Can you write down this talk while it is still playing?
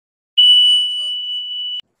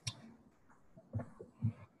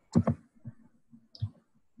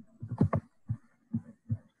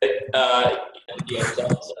video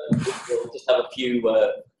results. We'll just have a few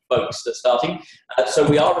folks that are starting. So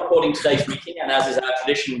we are recording today's meeting, and as is our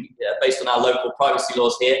tradition, based on our local privacy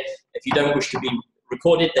laws here, if you don't wish to be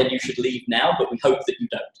recorded, then you should leave now, but we hope that you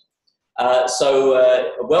don't.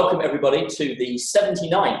 So welcome everybody to the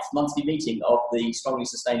 79th monthly meeting of the Strongly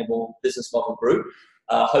Sustainable Business Model Group,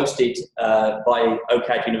 hosted by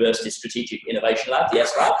OCAD University's Strategic Innovation Lab, the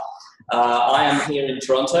S-Lab. I am here in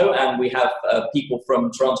Toronto, and we have people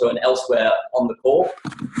from Toronto and elsewhere on the call.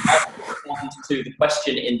 I respond to the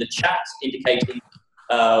question in the chat indicating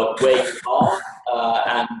where you are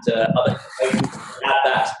and other information. Add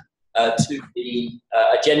that to the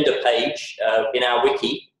agenda page in our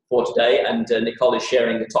wiki for today, and Nicole is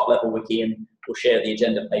sharing the top-level wiki, and we'll share the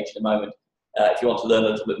agenda page in a moment. If you want to learn a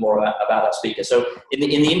little bit more about our speaker. So in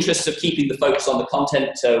the interest of keeping the focus on the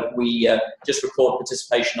content, we just record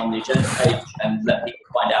participation on the agenda page and let people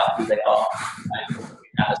find out who they are and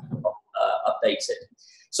updates it.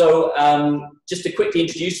 So just to quickly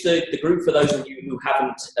introduce the group for those of you who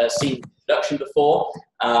haven't seen the introduction before,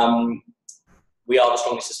 we are the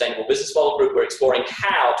Strongly Sustainable Business Model Group. We're exploring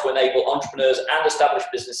how to enable entrepreneurs and established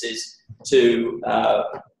businesses to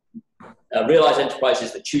realize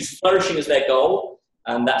enterprises that choose flourishing as their goal,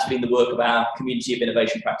 and that's been the work of our community of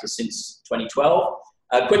innovation practice since 2012.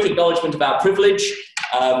 A quick acknowledgement of our privilege.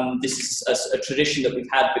 This is a tradition that we've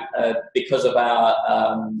had because of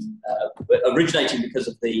our, originating because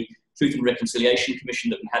of the Truth and Reconciliation Commission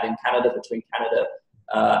that we had in Canada between Canada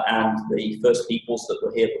and the First Peoples that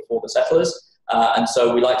were here before the settlers. And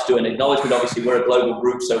so we like to do an acknowledgement. Obviously, we're a global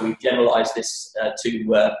group, so we've generalized this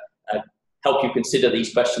to help you consider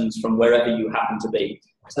these questions from wherever you happen to be.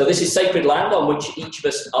 So this is sacred land on which each of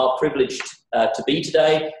us are privileged to be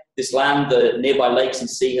today. This land, the nearby lakes and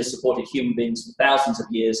sea, has supported human beings for thousands of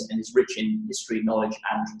years and is rich in history, knowledge,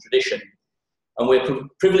 and tradition. And we're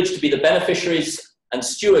privileged to be the beneficiaries and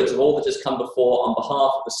stewards of all that has come before on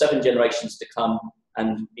behalf of the 7 generations to come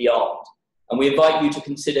and beyond. And we invite you to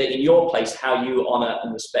consider in your place how you honour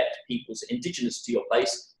and respect peoples indigenous to your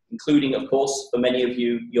place, including, of course, for many of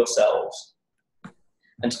you, yourselves.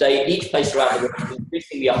 And today, each place around the world is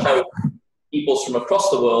increasingly a home for peoples from across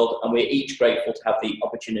the world, and we're each grateful to have the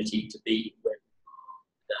opportunity to be with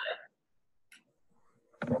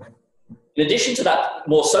you today. In addition to that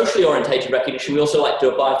more socially orientated recognition, we also like to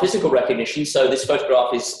do a biophysical recognition. So this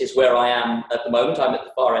photograph is where I am at the moment. I'm at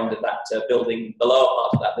the far end of that building, the lower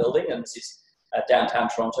part of that building, and this is downtown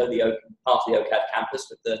Toronto, part of the OCAD campus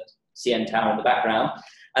with the CN Tower in the background.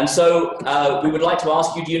 And so we would like to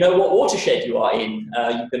ask you, do you know what watershed you are in?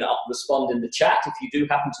 You can respond in the chat if you do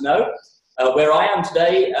happen to know. Where I am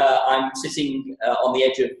today, I'm sitting on the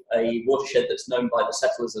edge of a watershed that's known by the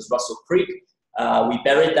settlers as Russell Creek. We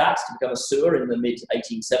buried that to become a sewer in the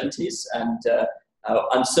mid-1870s, and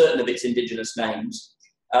uncertain of its indigenous names.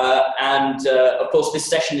 Of course, this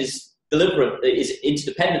session is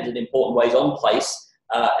interdependent in important ways on place,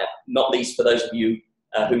 not least for those of you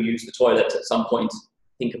who use the toilet at some point.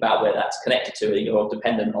 Think about where that's connected to. You're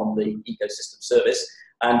dependent on the ecosystem service.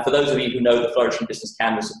 And for those of you who know the Flourishing Business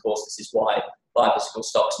Canvas, of course, this is why biophysical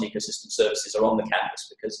stocks and ecosystem services are on the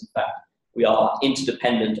canvas, because in fact, we are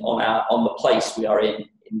interdependent on the place we are in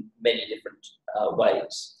many different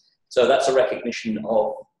ways. So that's a recognition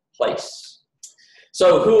of place.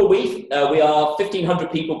 So who are we? We are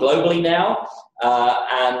 1,500 people globally now.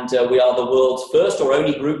 And we are the world's first or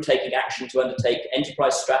only group taking action to undertake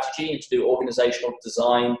enterprise strategy and to do organizational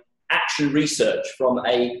design action research from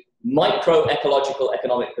a micro-ecological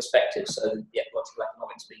economic perspective. So the ecological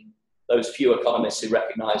economics being those few economists who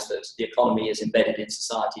recognize that the economy is embedded in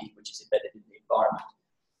society, which is embedded in the environment.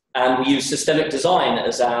 And we use systemic design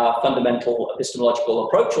as our fundamental epistemological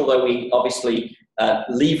approach, although we obviously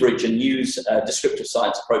leverage and use descriptive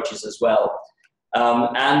science approaches as well.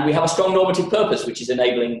 And we have a strong normative purpose, which is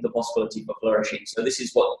enabling the possibility for flourishing. So this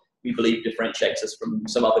is what we believe differentiates us from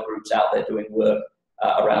some other groups out there doing work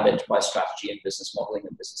around enterprise strategy and business modeling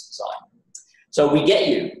and business design. So we get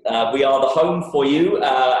you. We are the home for you,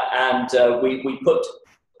 and we put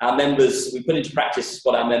our members, we put into practice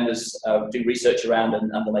what our members do research around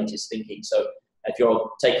and the latest thinking. So if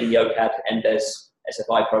you're taking the OCAD, NDES,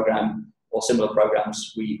 SFI program, or similar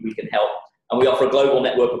programs, we can help. And we offer a global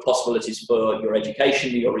network of possibilities for your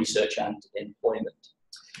education, your research, and employment.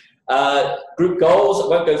 Group goals, I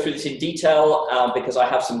won't go through this in detail because I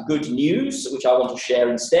have some good news, which I want to share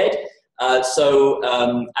instead. As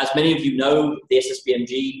many of you know, the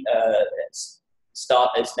SSBMG is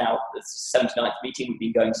now the 79th meeting. We've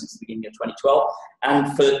been going since the beginning of 2012.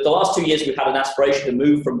 And for the last 2 years, we've had an aspiration to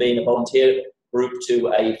move from being a volunteer group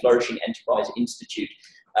to a flourishing enterprise institute.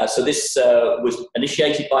 So this was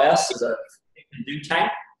initiated by us as a do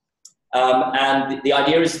tank. And the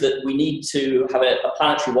idea is that we need to have a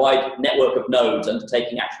planetary-wide network of nodes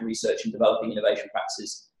undertaking action research and developing innovation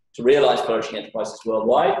practices to realize flourishing enterprises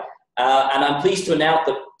worldwide. And I'm pleased to announce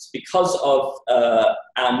that because of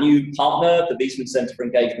our new partner, the Boons Center for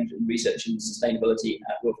Engagement in Research and Sustainability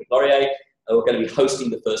at Wilfrid Laurier, we're going to be hosting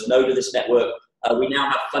the first node of this network. We now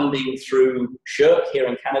have funding through SSHRC here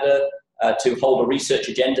in Canada to hold a research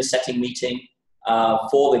agenda setting meeting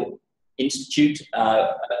for the Institute,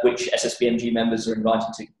 which SSBMG members are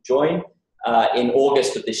invited to join in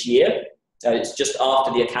August of this year. It's just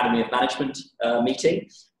after the Academy of Management meeting.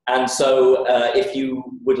 And so if you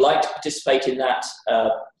would like to participate in that,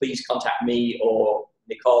 please contact me or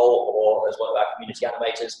Nicole or as one of our community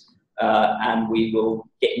animators, and we will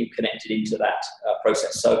get you connected into that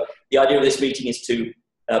process. So the idea of this meeting is to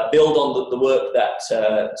build on the work that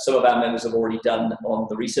some of our members have already done on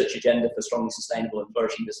the research agenda for strongly sustainable and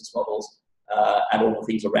flourishing business models and all the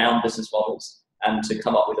things around business models, and to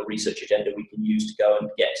come up with a research agenda we can use to go and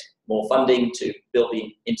get more funding to build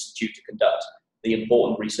the institute to conduct the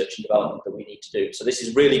important research and development that we need to do. So this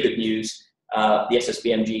is really good news. The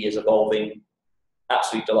SSBMG is evolving.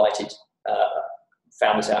 Absolutely delighted.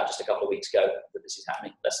 Found this out just a couple of weeks ago that this is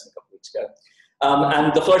happening, less than a couple of weeks ago.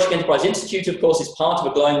 And the Flourishing Enterprise Institute, of course, is part of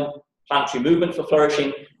a growing planetary movement for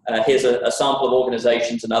flourishing. Here's a sample of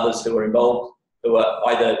organizations and others who are involved, who are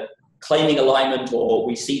either claiming alignment or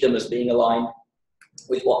we see them as being aligned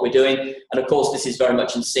with what we're doing. And of course, this is very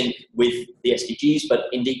much in sync with the SDGs, but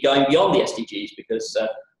indeed going beyond the SDGs, because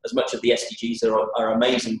as much of the SDGs are an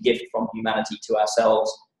amazing gift from humanity to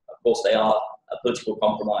ourselves, of course, they are a political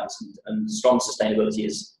compromise, and strong sustainability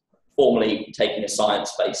is formally taking a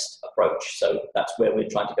science-based approach. So that's where we're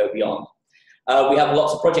trying to go beyond. We have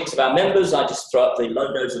lots of projects of our members. I just throw up the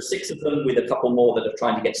logos of 6 of them with a couple more that are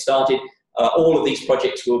trying to get started. All of these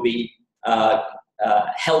projects will be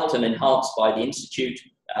helped and enhanced by the Institute.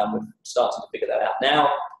 We're starting to figure that out now.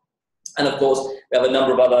 And of course, we have a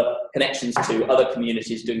number of other connections to other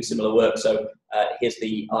communities doing similar work. So here's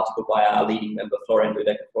the article by our leading member, Florian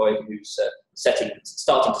Freud, who's starting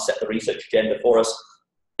to set the research agenda for us.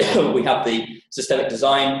 We have the Systemic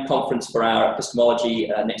Design Conference for our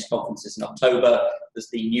epistemology. Next conference is in October. There's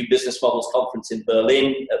the New Business Models Conference in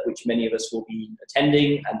Berlin, at which many of us will be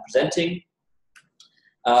attending and presenting.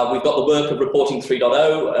 We've got the work of Reporting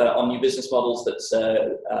 3.0 on new business models. That's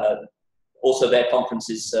also their conference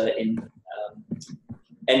is in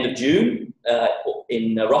end of June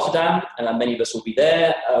in Rotterdam. Many of us will be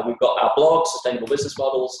there. We've got our blog, Sustainable Business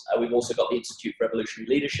Models. We've also got the Institute for Evolutionary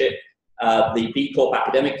Leadership, the B Corp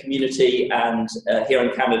academic community, and here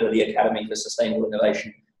in Canada, the Academy for Sustainable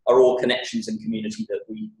Innovation are all connections and community that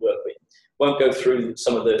we work with. Won't go through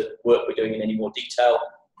some of the work we're doing in any more detail.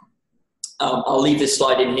 I'll leave this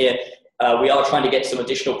slide in here. We are trying to get some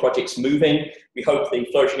additional projects moving. We hope the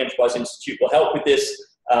Flourishing Enterprise Institute will help with this.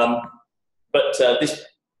 But this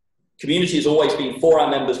community has always been for our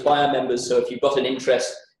members, by our members. So if you've got an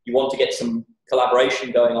interest, you want to get some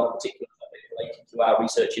collaboration going on a particular topic related to our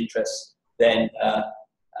research interests, then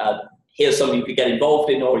here's something you could get involved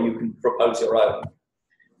in, or you can propose your own.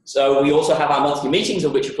 So we also have our monthly meetings,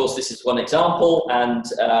 of which, of course, this is one example, and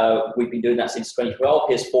we've been doing that since 2012.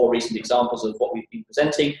 Here's 4 recent examples of what we've been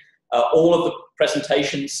presenting. All of the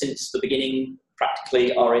presentations since the beginning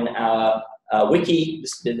practically are in our wiki.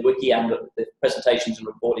 This is in the wiki, and the presentations and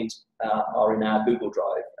recordings are in our Google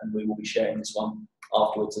Drive, and we will be sharing this one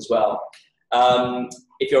afterwards as well.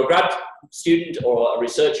 If you're a grad student or a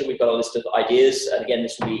researcher, we've got a list of ideas, and again,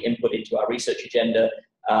 this will be input into our research agenda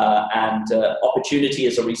and opportunity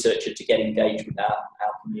as a researcher to get engaged with our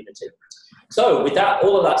community. So with that,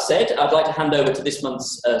 all of that said, I'd like to hand over to this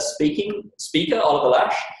month's speaker, Oliver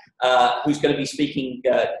Laasch, who's going to be speaking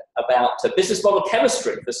about business model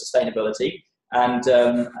chemistry for sustainability. And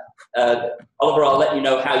Oliver, I'll let you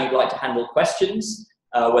know how you'd like to handle questions,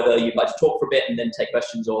 whether you'd like to talk for a bit and then take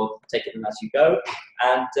questions, or take it as you go.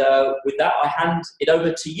 And with that, I hand it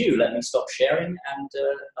over to you. Let me stop sharing and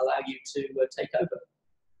allow you to take over.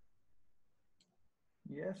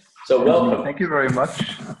 Yes. So welcome. Thank you very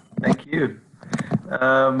much. Thank you.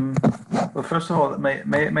 Well, first of all, may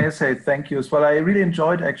I say thank you as well. I really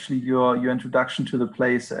enjoyed actually your introduction to the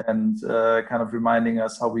place, and kind of reminding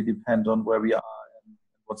us how we depend on where we are and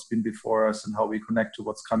what's been before us, and how we connect to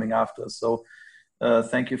what's coming after us. So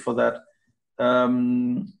thank you for that.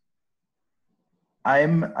 I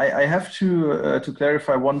have to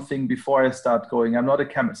clarify one thing before I start going. I'm not a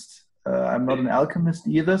chemist. I'm not an alchemist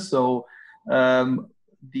either. So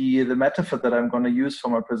the metaphor that I'm going to use for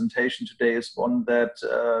my presentation today is one that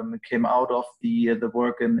came out of the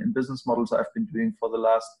work in business models I've been doing for the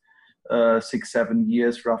last 6-7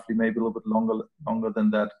 years, roughly, maybe a little bit longer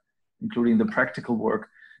than that, including the practical work.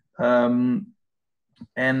 What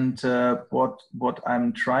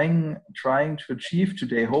I'm trying to achieve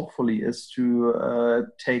today, hopefully, is to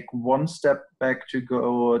take one step back to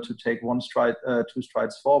take two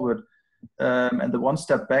strides forward. And the one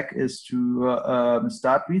step back is to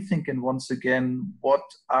start rethinking once again what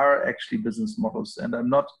are actually business models. And I'm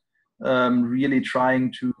not really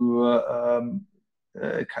trying to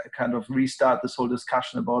kind of restart this whole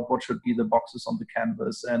discussion about what should be the boxes on the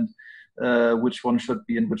canvas and which one should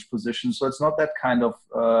be in which position. So it's not that kind of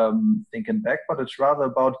thinking back, but it's rather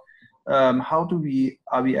about how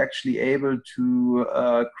are we actually able to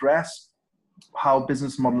grasp how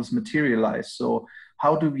business models materialize. So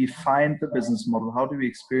how do we find the business model? How do we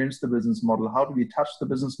experience the business model? How do we touch the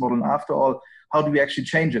business model? And after all, how do we actually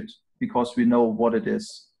change it? Because we know what it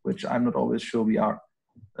is, which I'm not always sure we are.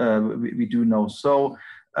 We do know. So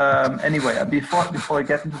anyway, before I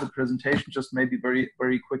get into the presentation, just maybe very,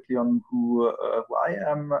 very quickly on who I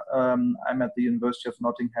am. I'm at the University of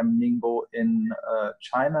Nottingham, Ningbo in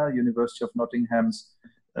China, University of Nottingham's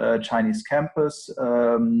Chinese campus.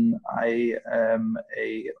 I am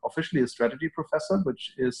officially a strategy professor,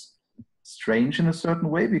 which is strange in a certain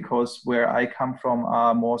way, because where I come from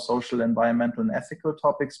are more social, environmental, and ethical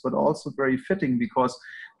topics, but also very fitting because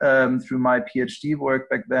through my PhD work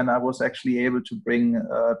back then, I was actually able to bring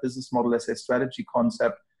business model as a strategy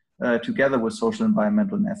concept together with social,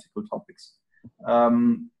 environmental, and ethical topics.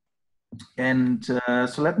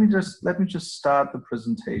 So let me just start the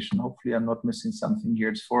presentation. Hopefully I'm not missing something here.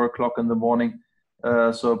 It's 4 o'clock in the morning.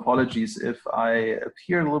 So apologies if I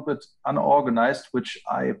appear a little bit unorganized, which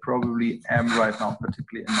I probably am right now,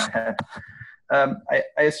 particularly in my head.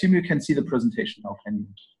 I assume you can see the presentation now, can you?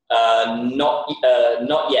 Not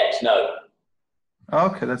yet, no.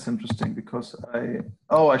 Okay, that's interesting because I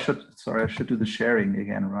should do the sharing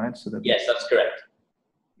again, right? So that yes, that's correct.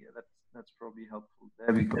 Yeah, that's probably helpful.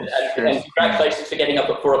 There we go. And congratulations for getting up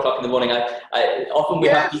at 4 o'clock in the morning. I often we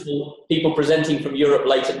have people presenting from Europe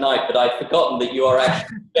late at night, but I'd forgotten that you are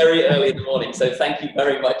actually very early in the morning. So thank you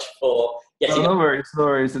very much for getting up. No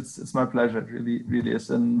worries. It's my pleasure. It really is.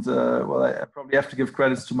 And well, I probably have to give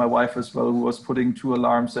credits to my wife as well, who was putting 2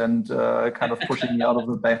 alarms and kind of pushing me out of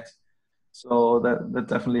the bed. So that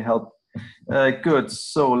definitely helped. Good.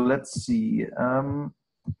 So let's see.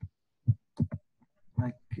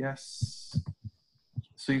 I guess.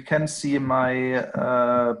 So you can see my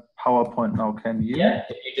PowerPoint now, can you? Yeah,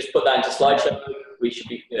 if you just put that into slideshow, we should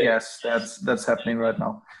be good. Yes, that's happening right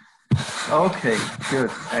now. Okay,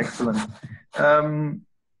 good, excellent.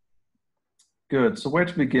 Good. So where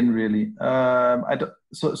to begin, really?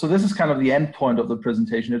 So this is kind of the end point of the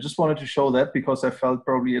presentation. I just wanted to show that because I felt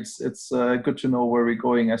probably it's good to know where we're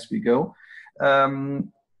going as we go.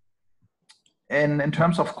 And in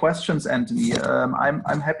terms of questions, Anthony,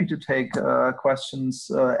 I'm happy to take questions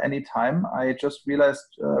anytime. I just realized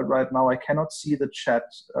right now I cannot see the chat.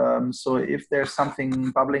 So if there's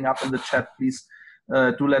something bubbling up in the chat, please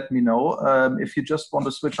do let me know. If you just want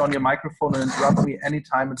to switch on your microphone and interrupt me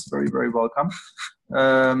anytime, it's very, very welcome.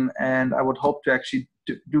 And I would hope to actually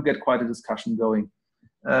do get quite a discussion going.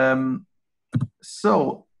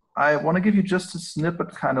 So I want to give you just a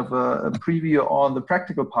snippet, kind of a preview on the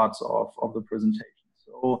practical parts of the presentation.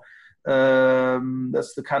 So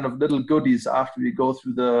that's the kind of little goodies after we go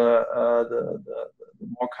through the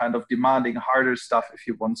more kind of demanding, harder stuff, if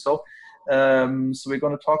you want. So we're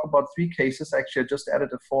going to talk about 3 cases. Actually, I just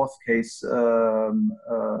added a 4th case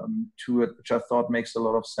to it, which I thought makes a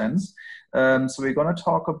lot of sense. So we're going to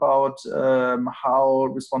talk about how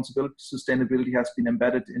responsibility sustainability has been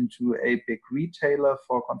embedded into a big retailer.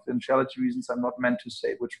 For confidentiality reasons, I'm not meant to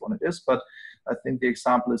say which one it is, but I think the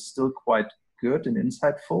example is still quite good and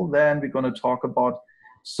insightful. Then we're going to talk about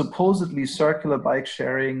supposedly circular bike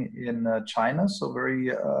sharing in China. So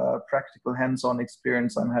very practical hands-on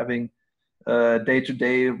experience I'm having day to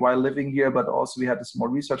day while living here, but also we had a small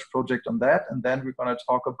research project on that. And then we're going to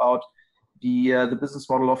talk about the business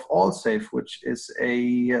model of Allsafe, which is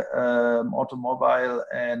a automobile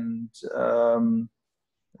and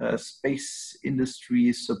space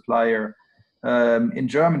industry supplier in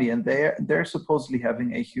Germany, and they're supposedly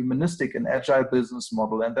having a humanistic and agile business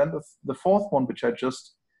model. And then the 4th one, which I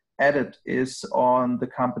just added, is on the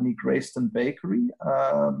company Grayston Bakery,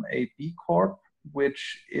 a B Corp,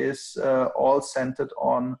 which is all centered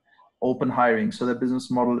on open hiring. So the business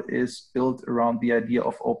model is built around the idea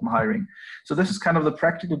of open hiring. So this is kind of the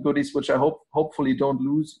practical goodies, which I hopefully don't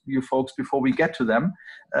lose you folks before we get to them.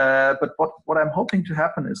 But what I'm hoping to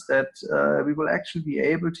happen is that we will actually be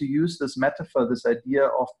able to use this metaphor, this idea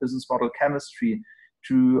of business model chemistry,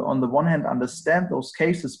 to, on the one hand, understand those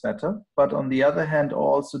cases better, but on the other hand,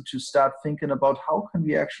 also to start thinking about how can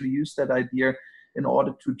we actually use that idea in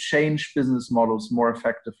order to change business models more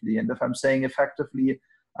effectively. And if I'm saying effectively,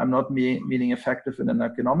 I'm not meaning effective in an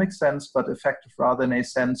economic sense, but effective rather in a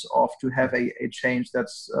sense of to have a change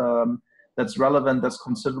that's relevant, that's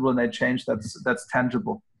considerable, and a change that's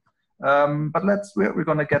tangible. But we're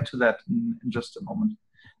going to get to that in just a moment.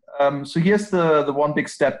 So here's the one big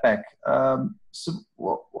step back. So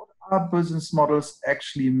what are business models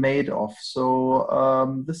actually made of?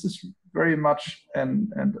 So this is very much,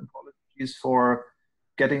 and apologies for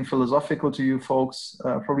getting philosophical to you folks,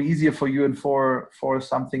 probably easier for you and for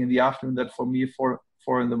something in the afternoon than for me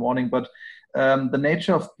for in the morning, but the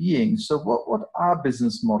nature of being. So what are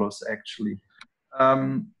business models actually?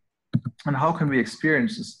 And how can we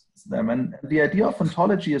experience them? And the idea of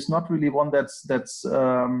ontology is not really one that's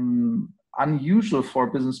unusual for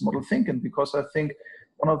business model thinking, because I think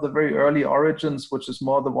one of the very early origins, which is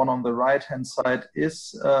more the one on the right-hand side,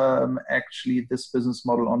 is actually this business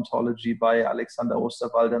model ontology by Alexander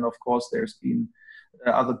Osterwald. And of course, there's been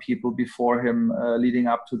other people before him leading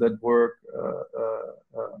up to that work,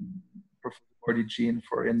 Professor Gordy Jean,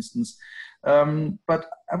 for instance. But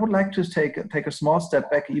I would like to take a small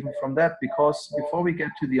step back even from that, because before we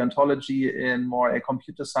get to the ontology in more a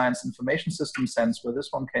computer science information system sense, where this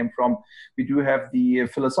one came from, we do have the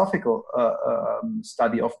philosophical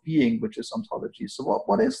study of being, which is ontology. So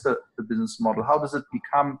what is the business model? How does it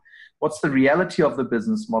become? What's the reality of the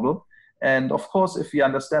business model? And of course, if we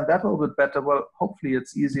understand that a little bit better, well, hopefully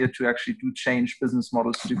it's easier to actually change business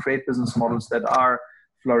models, to create business models that are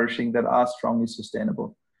flourishing, that are strongly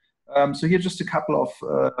sustainable. So here just a couple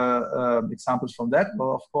of examples from that.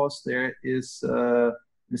 Well, of course, there is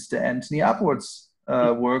Mr. Anthony Upward's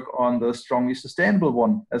work on the strongly sustainable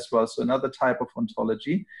one as well. So another type of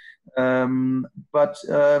ontology. But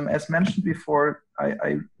as mentioned before,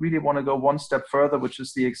 I really want to go one step further, which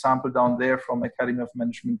is the example down there from Academy of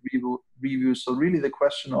Management Review. So really the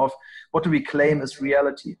question of what do we claim is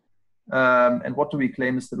reality? And what do we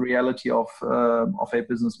claim is the reality of a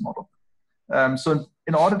business model? So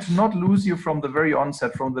in order to not lose you from the very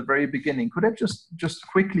onset, from the very beginning, could I just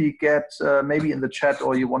quickly get maybe in the chat,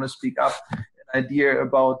 or you want to speak up, an idea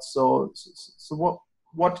about so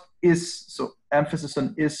what is, so emphasis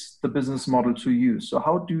on is the business model to you? So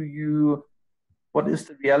what is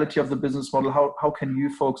the reality of the business model? How can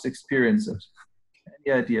you folks experience it?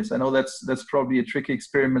 Any ideas? I know that's probably a tricky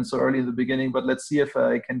experiment so early in the beginning, but let's see if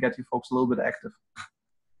I can get you folks a little bit active.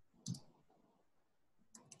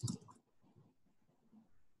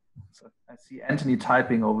 So I see Anthony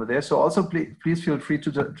typing over there. So also please feel free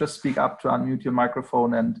to just speak up, to unmute your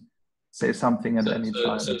microphone and say something at any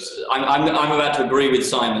time. So I'm about to agree with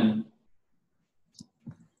Simon.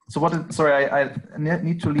 So sorry, I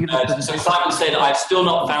need to leave. So Simon said, I've still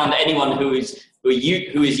not found anyone who is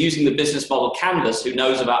using the business model canvas who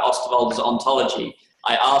knows about Osterwald's ontology.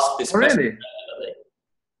 I asked this question.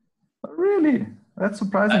 Really? That's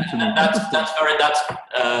surprising to me.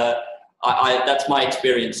 That's my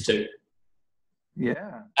experience too.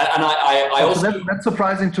 Yeah. And I also that's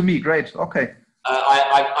surprising to me. Great. Okay.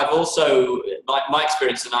 I've also my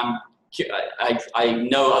experience, and I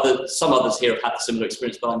know some others here have had a similar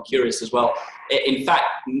experience, but I'm curious as well. In fact,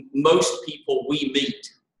 most people we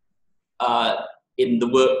meet in the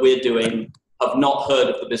work we're doing have not heard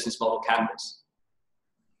of the business model canvas.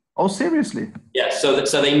 Oh, seriously? Yeah. So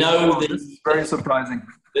they know this is very surprising.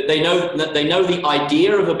 They know the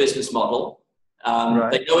idea of a business model.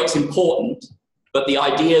 Right. They know it's important, but the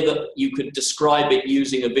idea that you could describe it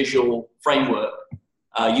using a visual framework,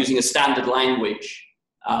 using a standard language,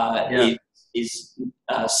 is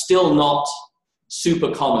still not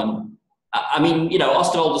super common. I mean,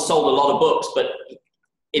 Osterwald has sold a lot of books, but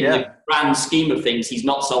in the grand scheme of things, he's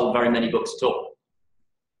not sold very many books at all.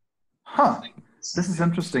 Huh. This is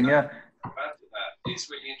interesting, yeah. It's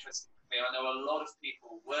really interesting for me. I know a lot of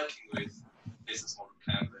people working with business model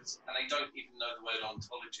canvas, and they don't even know the word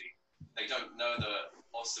ontology. They don't know that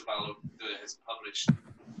Osterwald has published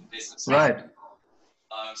business model. Right.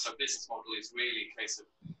 So business model is really a case of,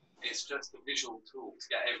 it's just a visual tool to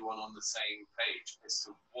get everyone on the same page as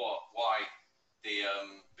to why the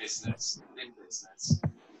business is in business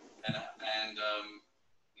and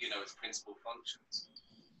its principal functions.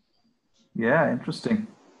 Yeah, interesting.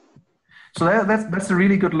 So that's a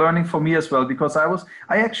really good learning for me as well, because I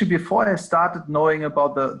actually, before I started knowing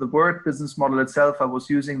about the word business model itself, I was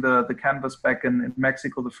using the Canvas back in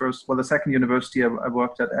Mexico, the second university I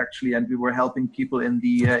worked at actually, and we were helping people in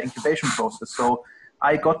the incubation process. So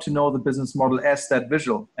I got to know the business model as that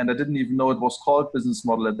visual, and I didn't even know it was called business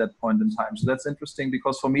model at that point in time. So that's interesting,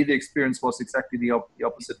 because for me, the experience was exactly the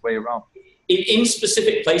opposite way around. In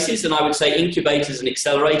specific places, and I would say incubators and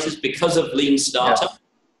accelerators, because of lean startup, yes.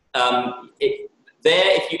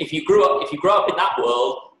 If you grow up in that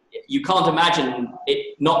world, you can't imagine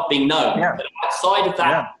it not being known. Yeah. But outside of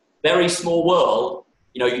that very small world,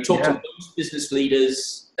 you talk to most business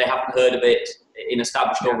leaders, they haven't heard of it in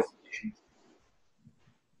established organizations.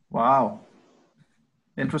 Wow,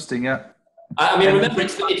 interesting. Yeah. I mean, remember,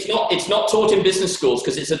 it's not taught in business schools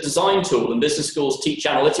because it's a design tool, and business schools teach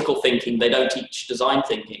analytical thinking. They don't teach design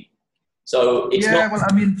thinking. So it's not. Well,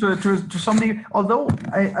 I mean, to some degree, although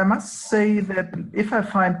I must say that if I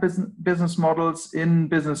find business models in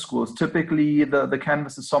business schools, typically the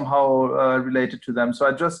canvas is somehow related to them. So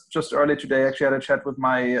I just earlier today actually had a chat with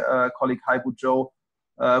my colleague Haibu Zhou,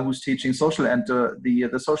 who's teaching the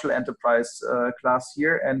social enterprise class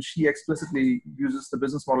here, and she explicitly uses the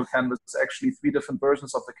business model canvas, actually 3 different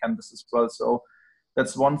versions of the canvas as well. So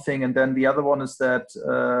that's one thing. And then the other one is that,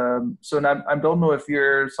 I don't know if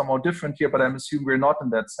you're somehow different here, but I'm assuming we're not in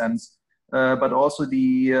that sense. But also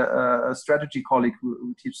the strategy colleague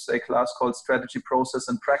who teaches a class called Strategy Process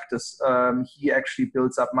and Practice, he actually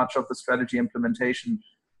builds up much of the strategy implementation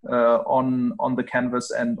on the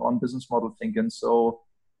canvas and on business model thinking. So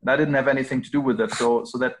that didn't have anything to do with it. So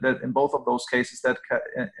that in both of those cases, that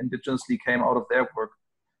indigenously came out of their work.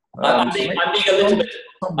 I'm being a little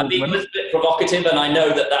bit provocative, and I know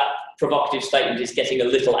that provocative statement is getting a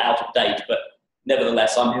little out of date, but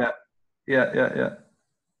nevertheless, Yeah.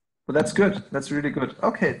 But that's good. That's really good.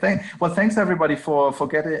 Okay, thanks everybody for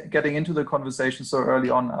getting into the conversation so early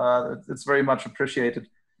on. It's very much appreciated.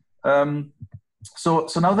 So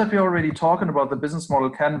now that we're already talking about the business model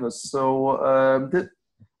canvas, so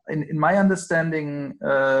in my understanding,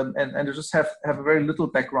 and I just have a very little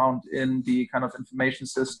background in the kind of information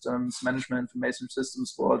systems, management information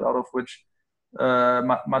systems world, out of which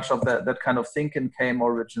much of that kind of thinking came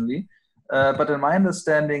originally. But in my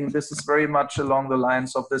understanding, this is very much along the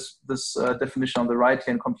lines of this definition on the right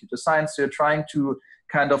here in computer science. So you're trying to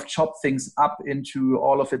kind of chop things up into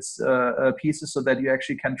all of its pieces so that you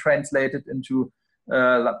actually can translate it into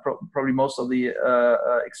probably most of the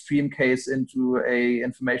extreme case into a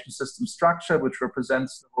information system structure, which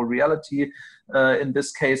represents the whole reality. In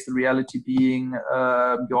this case, the reality being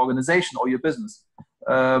your organization or your business.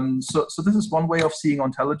 So this is one way of seeing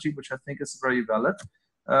ontology, which I think is very valid.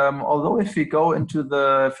 Although if we go into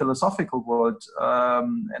the philosophical world,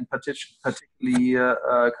 and particularly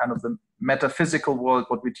kind of the metaphysical world,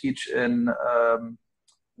 what we teach in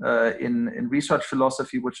research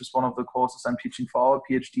philosophy, which is one of the courses I'm teaching for our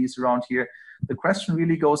PhDs around here, the question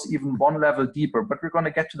really goes even one level deeper. But we're going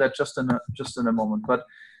to get to that just in a moment. But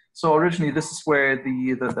so originally, this is where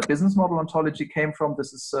the business model ontology came from.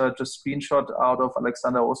 This is just screenshot out of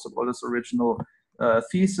Alexander Osterwalder's original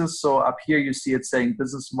thesis. So up here you see it saying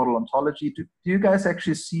business model ontology. Do you guys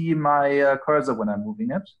actually see my cursor when I'm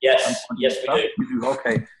moving it? Yes, we do. You do.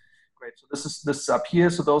 Okay, great. So this is up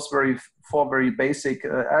here. So those four very basic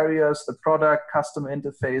areas: the product, customer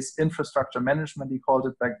interface, infrastructure management, he called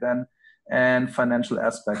it back then, and financial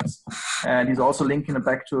aspects. And he's also linking it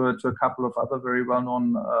back to a couple of other very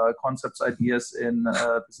well-known concepts, ideas in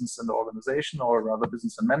business and organization, or rather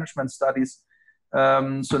business and management studies.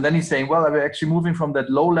 So then he's saying, well, we're actually moving from that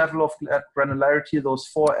low level of granularity, those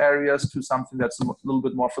 4 areas, to something that's a little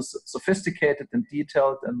bit more sophisticated and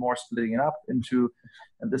detailed, and more splitting it up into,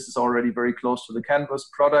 and this is already very close to the canvas: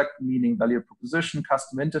 product, meaning value proposition;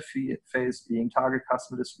 customer interface, being target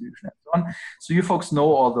customer distribution, and so on. So you folks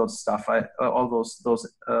know all those stuff, all those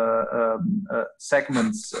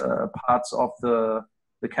segments, parts of the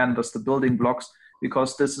canvas, the building blocks,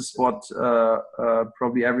 because this is what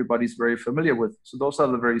probably everybody's very familiar with. So those are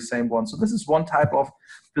the very same ones. So this is one type of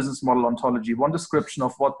business model ontology, one description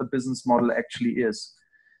of what the business model actually is.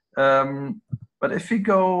 But if we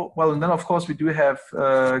go, well, and then of course we do have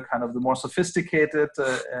kind of the more sophisticated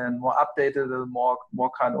and more updated and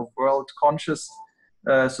more kind of world conscious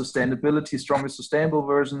sustainability, strongly sustainable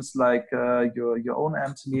versions like your own,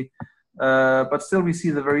 Anthony. But still we see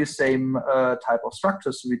the very same type of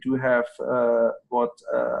structures. So we do have what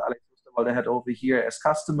Alex Osterwalder had over here as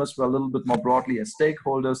customers, but a little bit more broadly as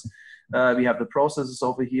stakeholders. We have the processes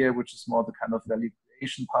over here, which is more the kind of value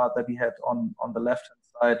creation part that we had on the left-hand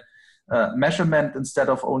side. measurement instead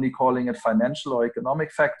of only calling it financial or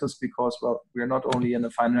economic factors, because, well, we're not only in a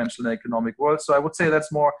financial and economic world. So I would say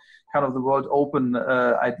that's more kind of the world open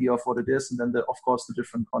idea of what it is, and then of course the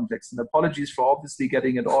different contexts. And apologies for obviously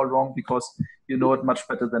getting it all wrong, because you know it much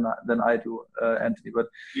better than I do, Anthony. But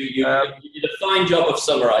you did a fine job of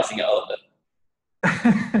summarizing it, Oliver.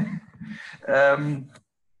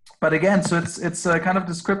 But again, so it's a kind of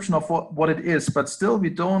description of what it is, but still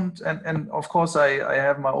we don't, and of course I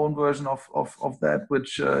have my own version of that,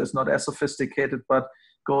 which is not as sophisticated, but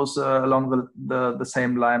goes along the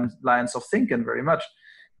same lines of thinking very much.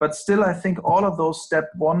 But still, I think all of those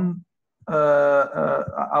step one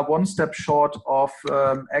are one step short of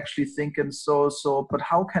actually thinking, but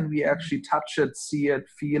how can we actually touch it, see it,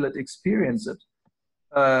 feel it, experience it?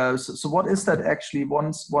 So what is that actually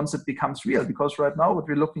once it becomes real? Because right now what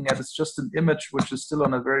we're looking at is just an image which is still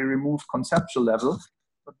on a very removed conceptual level.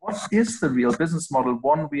 But what is the real business model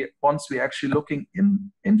once we actually looking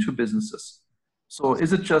into businesses? So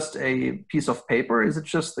is it just a piece of paper? Is it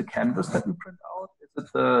just the canvas that we print out? Is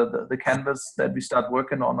it the canvas that we start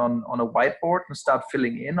working on a whiteboard and start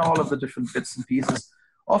filling in all of the different bits and pieces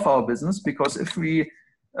of our business? Because if we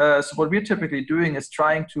so what we're typically doing is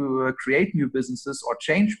trying to create new businesses or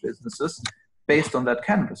change businesses based on that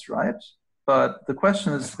canvas, right? But the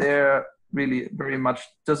question is there really very much,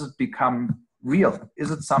 does it become real?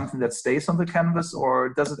 Is it something that stays on the canvas,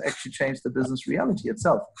 or does it actually change the business reality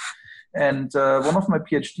itself? And one of my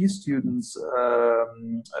PhD students,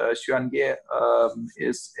 Xuan Ye,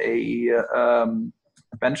 is a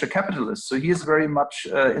venture capitalist. So he is very much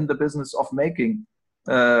in the business of making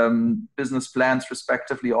business plans,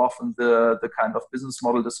 respectively, often the kind of business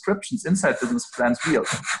model descriptions inside business plans real.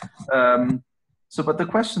 But the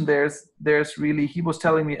question there's really, he was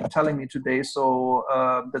telling me today,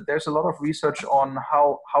 that there's a lot of research on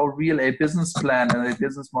how real a business plan and a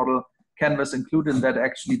business model canvas included in that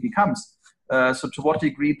actually becomes. So to what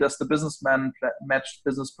degree does the businessman match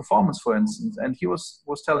business performance, for instance? And he was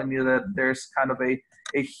telling me that there's kind of a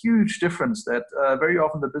huge difference, that very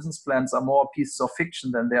often the business plans are more pieces of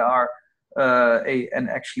fiction than they are and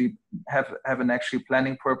actually have an actually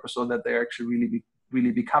planning purpose, or that they're actually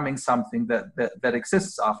really becoming something that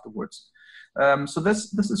exists afterwards. So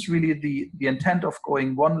this is really the intent of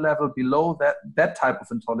going one level below that type of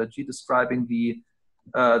ontology, describing the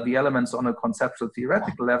elements on a conceptual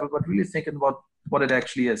theoretical level, but really thinking about what it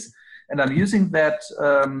actually is. And I'm using that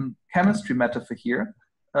chemistry metaphor here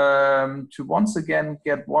to once again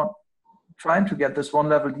trying to get this one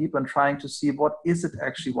level deep and trying to see what is it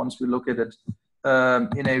actually once we look at it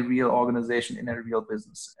in a real organization, in a real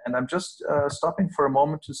business. And I'm just stopping for a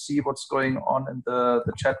moment to see what's going on in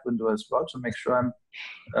the chat window as well, to make sure I'm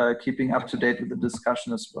keeping up to date with the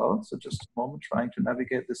discussion as well. So just a moment, trying to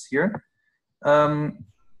navigate this here. I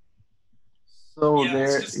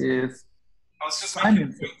was just making a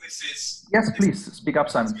point. This is... Yes, please, speak up,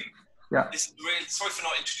 Simon. Yeah. This is really, sorry for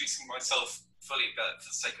not introducing myself fully, but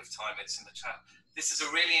for the sake of time, it's in the chat. This is a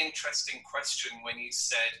really interesting question when you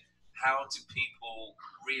said, how do people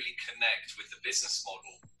really connect with the business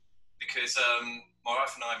model? Because my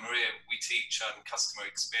wife and I, Maria, we teach customer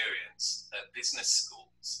experience at business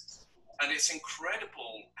schools. And it's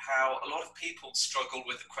incredible how a lot of people struggle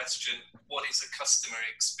with the question, what is a customer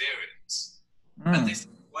experience? And this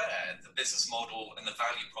is where the business model and the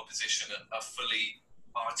value proposition are fully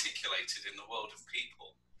articulated in the world of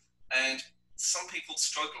people. And some people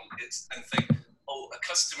struggle and think, oh, a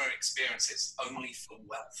customer experience, it's only for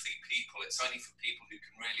wealthy people. It's only for people who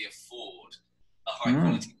can really afford a high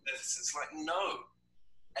quality service. It's like, no,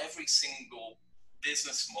 every single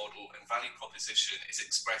business model and value proposition is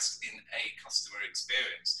expressed in a customer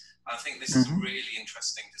experience. And I think this is a really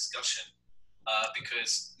interesting discussion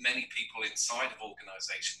because many people inside of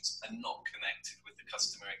organizations are not connected with the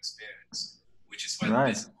customer experience, which is where the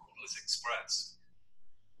business model is expressed.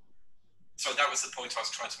 So that was the point I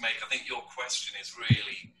was trying to make. I think your question is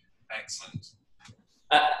really excellent.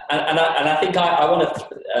 And I think I want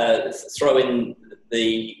to throw in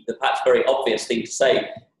the perhaps very obvious thing to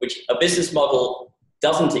say, which a business model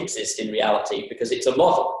doesn't exist in reality because it's a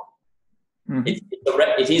model.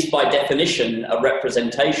 It is by definition a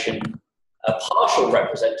representation, a partial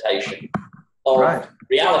representation of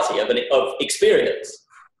reality, of experience.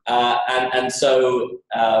 And so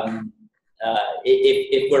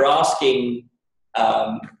if we're asking,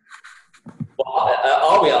 are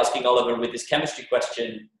we asking, Oliver, with this chemistry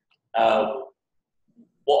question,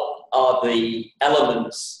 what are the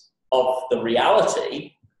elements of the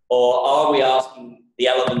reality, or are we asking the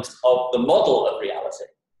elements of the model of reality?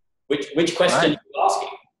 Which question are you asking?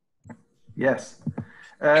 Yes.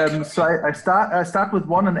 So I start with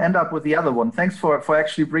one and end up with the other one. Thanks for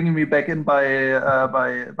actually bringing me back in by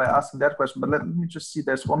asking that question. But let me just see.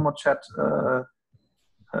 There's one more chat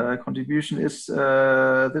contribution. Is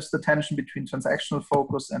this the tension between transactional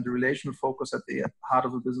focus and the relational focus at the heart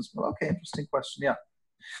of the business model? Okay, interesting question. Yeah.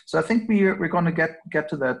 So I think we're going to get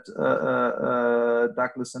to that,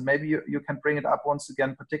 Douglas, and maybe you can bring it up once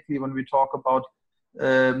again, particularly when we talk about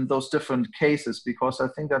those different cases, because I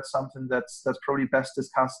think that's something that's probably best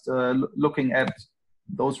discussed looking at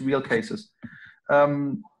those real cases.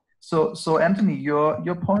 So Anthony,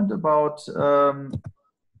 your point about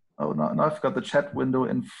oh, now I've got the chat window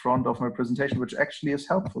in front of my presentation, which actually is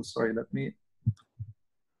helpful. Sorry, let me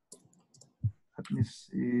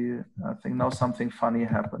see. I think now something funny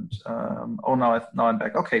happened. Oh, now I'm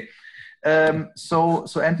back. Okay. So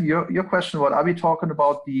Andy, your question: what are we talking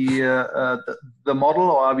about, the model,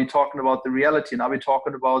 or are we talking about the reality? And are we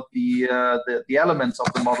talking about the elements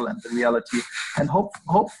of the model and the reality? And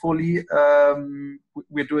hopefully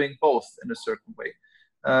we're doing both in a certain way.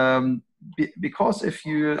 Because if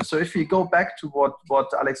you go back to what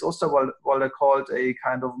Alex Osterwalder called a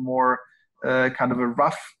kind of more kind of a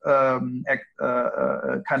rough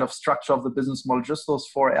kind of structure of the business model, just those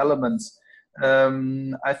four elements,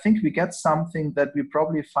 I think we get something that we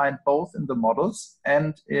probably find both in the models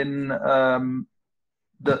and in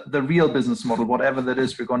the real business model, whatever that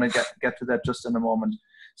is. We're going to get to that just in a moment.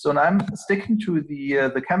 So and I'm sticking to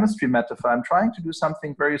the chemistry metaphor. I'm trying to do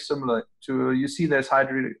something very similar to, you see there's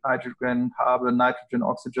hydrogen, carbon, nitrogen,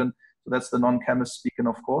 oxygen. So that's the non-chemist speaking,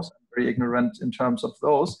 of course. I'm very ignorant in terms of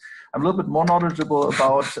those. I'm a little bit more knowledgeable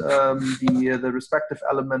about the respective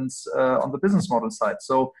elements on the business model side.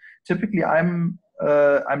 So typically I'm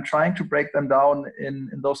trying to break them down in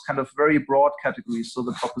those kind of very broad categories. So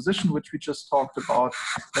the proposition, which we just talked about,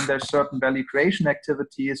 then there's certain value creation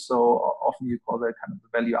activities. So often you call that kind of the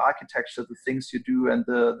value architecture, the things you do and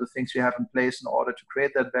the things you have in place in order to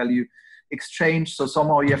create that value exchange. So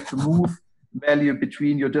somehow you have to move value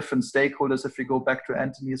between your different stakeholders. If you go back to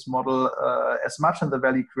Anthony's model, as much in the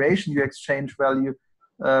value creation, you exchange value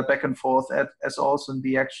back and forth as also in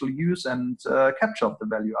the actual use and capture of the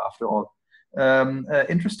value after all.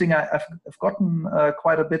 Interesting, I've gotten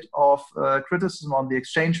quite a bit of criticism on the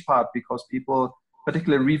exchange part, because people,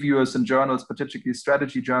 particularly reviewers in journals, particularly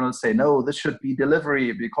strategy journals, say, no, this should be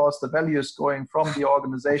delivery because the value is going from the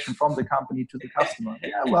organization, from the company to the customer.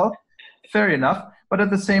 Yeah, well, fair enough. But at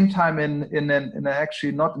the same time, in an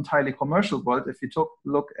actually not entirely commercial world, if you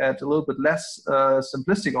look at a little bit less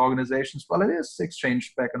simplistic organizations, well, it is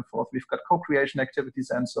exchanged back and forth. We've got co-creation activities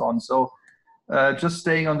and so on. So just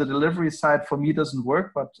staying on the delivery side for me doesn't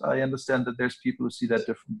work, but I understand that there's people who see that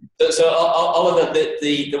differently. So Oliver,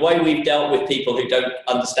 the way we've dealt with people who don't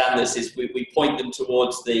understand this is we point them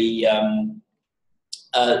towards the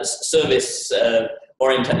service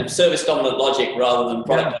oriented, service dominant logic rather than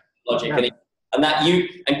product logic. Yeah. And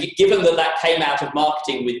given that came out of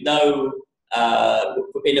marketing with no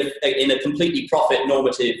in a completely profit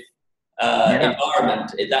normative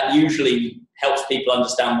environment, that usually helps people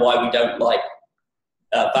understand why we don't like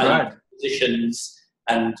value positions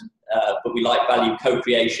but we like value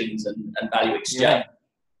co-creations and value exchange.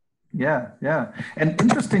 Yeah. And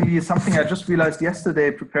interestingly, something I just realized yesterday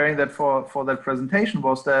preparing that for that presentation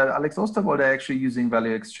was that Alex Osterwalder actually using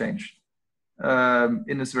value exchange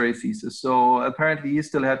in his very thesis. So apparently he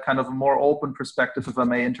still had kind of a more open perspective, if I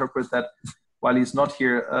may interpret that, while he's not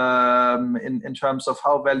here, in terms of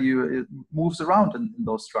how value moves around in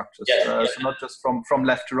those structures. So not just from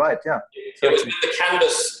left to right. Yeah. It was when the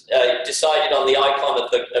canvas decided on the icon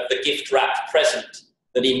of the gift wrapped present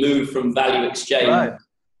that he moved from value exchange,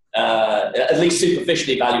 at least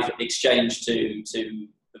superficially value exchange, to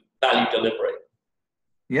value delivery.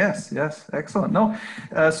 Yes, excellent. No,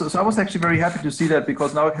 so I was actually very happy to see that,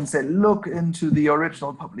 because now I can say, look into the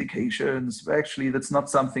original publications. Actually, that's not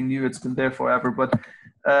something new; it's been there forever. But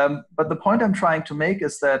the point I'm trying to make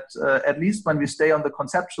is that at least when we stay on the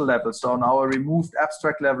conceptual level, so on our removed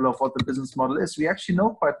abstract level of what the business model is, we actually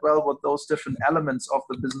know quite well what those different elements of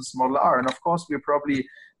the business model are. And of course, we probably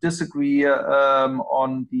disagree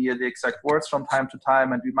on the exact words from time to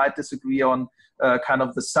time, and we might disagree on kind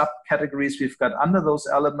of the subcategories we've got under those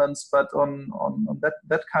elements, but on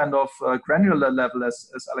that kind of granular level, as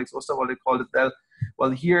Alex Osterwalder called it, well,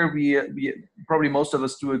 here we probably most of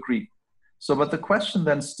us do agree. So, but the question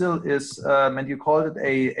then still is, and you called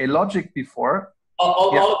it a logic before.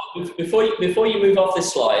 Before you move off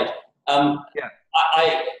this slide,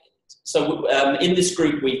 in this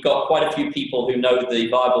group we've got quite a few people who know the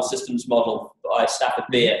viable systems model by Stafford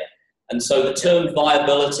Beer. And so the term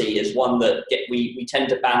viability is one that we tend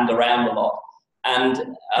to band around a lot.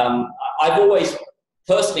 And I've always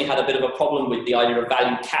personally had a bit of a problem with the idea of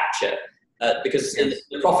value capture, because in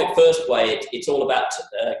the profit first way, it's all about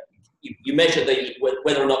you measure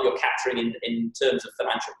whether or not you're capturing in terms of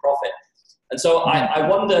financial profit. And so I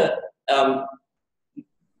wonder,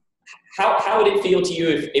 how would it feel to you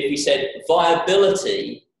if we said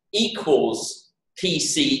viability equals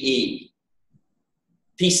PCE?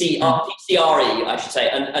 PCRE, I should say,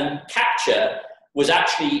 and capture was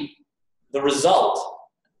actually the result,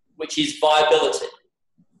 which is viability.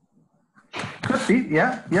 Could be,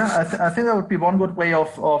 yeah. I think that would be one good way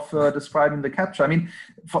of describing the capture. I mean,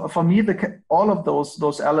 for me, all of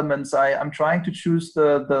those elements, I'm trying to choose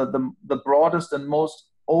the broadest and most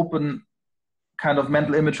open kind of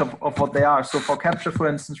mental image of what they are. So for capture, for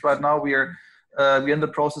instance, right now we're in the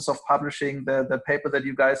process of publishing the paper that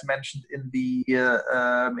you guys mentioned in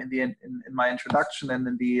my introduction and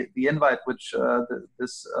in the invite, which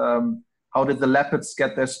how did the leopards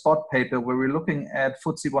get their spot paper, where we're looking at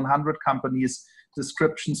FTSE 100 companies'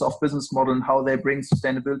 descriptions of business model and how they bring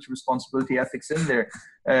sustainability, responsibility, ethics in there.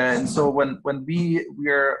 And so when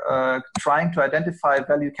we're trying to identify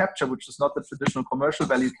value capture, which is not the traditional commercial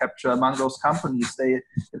value capture among those companies, it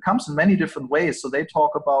comes in many different ways. So they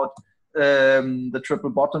talk about the triple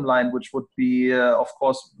bottom line, which would be, of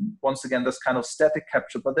course, once again, this kind of static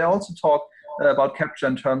capture, but they also talk about capture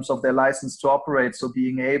in terms of their license to operate, so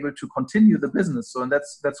being able to continue the business. So, and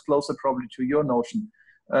that's closer probably to your notion.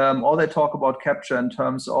 Or they talk about capture in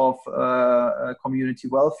terms of community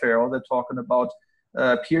welfare, or they're talking about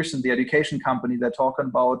Pearson, the education company. They're talking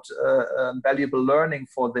about valuable learning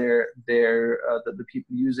for the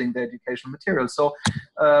people using the educational materials. So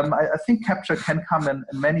I think capture can come in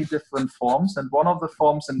many different forms, and one of the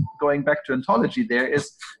forms, and going back to ontology, there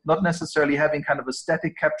is not necessarily having kind of a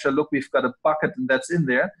static capture. Look, we've got a bucket and that's in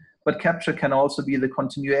there, but capture can also be the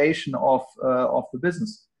continuation of the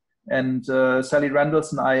business. And Sally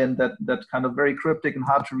Randalls and I, in that kind of very cryptic and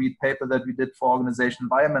hard to read paper that we did for Organization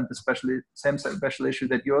Environment, especially same special issue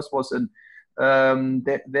that yours was in,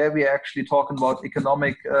 there we are actually talking about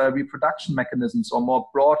economic reproduction mechanisms, or more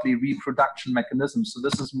broadly reproduction mechanisms. So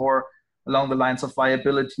this is more along the lines of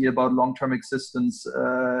viability, about long-term existence,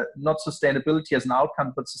 not sustainability as an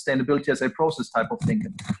outcome, but sustainability as a process type of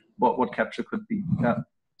thinking, what capture could be. Yeah.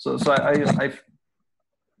 So I've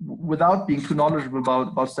without being too knowledgeable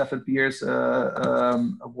about Stafford Beer's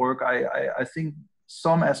work, I think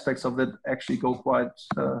some aspects of it actually go quite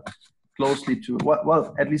closely to,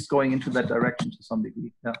 well, at least going into that direction to some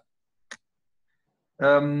degree. Yeah.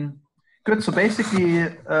 Good. So basically,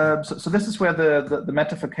 so this is where the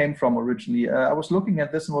metaphor came from originally. I was looking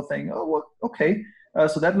at this and was thinking, oh, well, okay.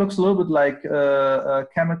 So that looks a little bit like a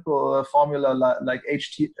chemical formula like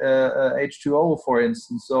H2O, for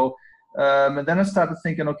instance. So and then I started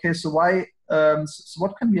thinking, okay, so why? So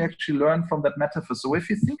what can we actually learn from that metaphor? So if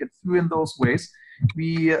you think it through in those ways,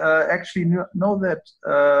 we actually know that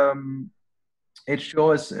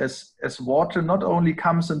H2O as water not only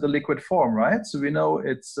comes in the liquid form, right? So we know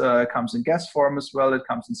it comes in gas form as well. It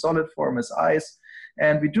comes in solid form as ice,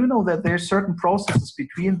 and we do know that there's certain processes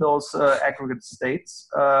between those aggregate states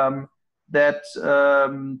that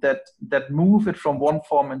move it from one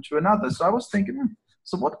form into another. So I was thinking,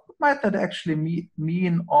 so what might that actually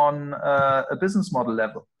mean on a business model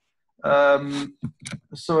level?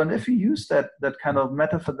 So, and if you use that kind of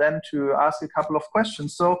metaphor then to ask a couple of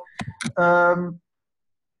questions. So,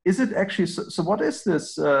 is it actually, so what is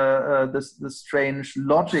this strange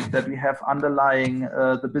logic that we have underlying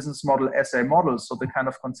the business model as a model? So the kind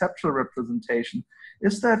of conceptual representation,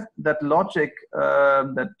 is that logic,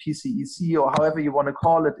 that PCEC, or however you want to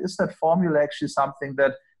call it, is that formula actually something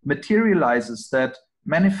that materializes, that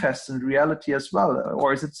manifests in reality as well?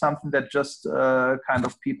 Or is it something that just kind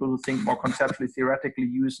of people who think more conceptually, theoretically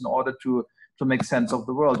use in order to make sense of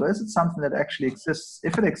the world? Or is it something that actually exists?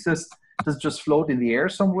 If it exists, does it just float in the air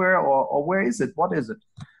somewhere, or where is it? What is it?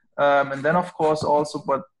 And then, of course, also,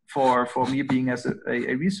 but for me being as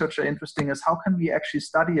a researcher, interesting is how can we actually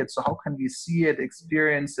study it? So how can we see it,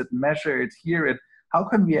 experience it, measure it, hear it? How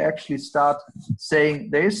can we actually start saying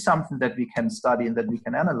there is something that we can study and that we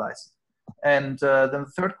can analyze? And then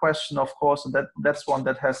the third question, of course, and that's one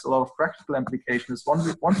that has a lot of practical implications, is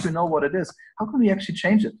once we know what it is, how can we actually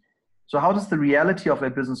change it? So how does the reality of a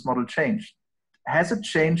business model change? Has it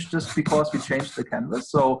changed just because we changed the canvas?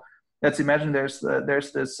 So let's imagine there's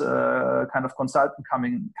this kind of consultant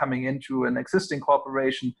coming into an existing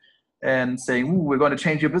corporation and saying, ooh, we're going to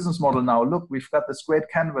change your business model now. Look, we've got this great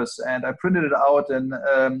canvas and I printed it out in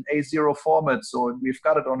A0 format. So we've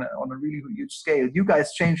got it on a really huge scale. You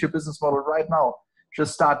guys change your business model right now.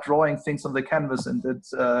 just start drawing things on the canvas and it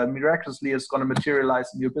miraculously is going to materialize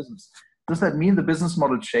in your business. Does that mean the business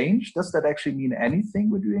model changed? Does that actually mean anything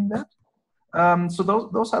with doing that? So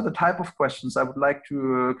those are the type of questions I would like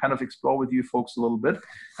to kind of explore with you folks a little bit.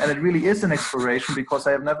 And it really is an exploration because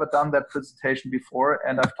I have never done that presentation before.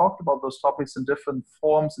 And I've talked about those topics in different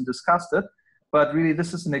forms and discussed it. But really,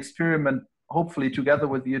 this is an experiment, hopefully together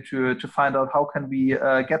with you to find out how can we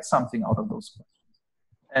get something out of those questions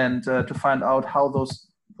and to find out how those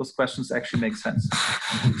questions actually make sense.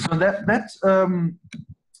 So that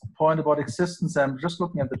point about existence, I'm just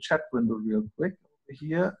looking at the chat window real quick over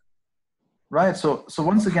here. Right, so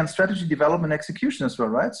once again, strategy development execution as well,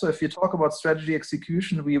 right? So if you talk about strategy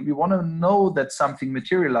execution, we want to know that something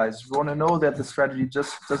materializes. We want to know that the strategy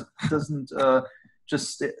just doesn't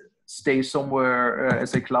just stay somewhere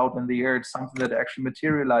as a cloud in the air. It's something that actually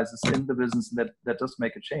materializes in the business and that does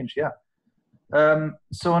make a change, yeah.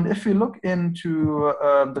 So, and if you look into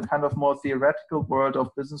the kind of more theoretical world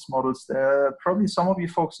of business models, probably some of you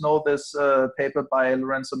folks know this paper by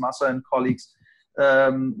Lorenzo Massa and colleagues,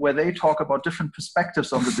 where they talk about different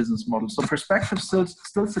perspectives on the business model. So perspective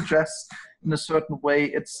still suggests in a certain way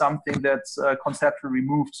it's something that's conceptually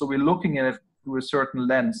removed. So we're looking at it through a certain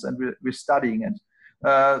lens and we're studying it.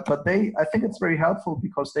 But I think it's very helpful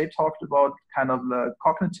because they talked about kind of the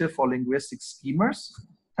cognitive or linguistic schemas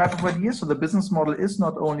type of idea. So the business model is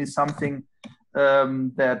not only something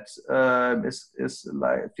that is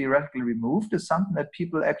like theoretically removed, it's something that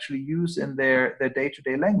people actually use in their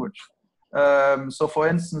day-to-day language. So for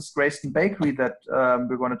instance, Grayston Bakery that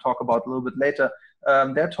we're going to talk about a little bit later,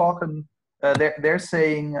 they're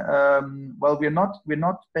saying, well, we're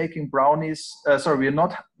not baking brownies. We're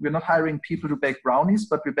not hiring people to bake brownies,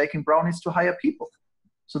 but we're baking brownies to hire people.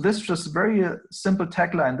 So this just very simple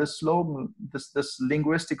tagline, this slogan, this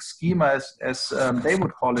linguistic schema, as they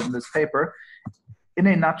would call it in this paper, in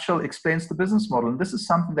a nutshell explains the business model. And this is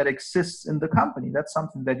something that exists in the company. That's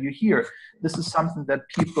something that you hear. This is something that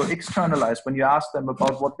people externalize when you ask them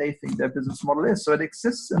about what they think their business model is. So it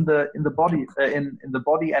exists in the body, in the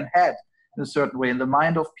body and head in a certain way, in the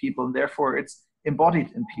mind of people, and therefore it's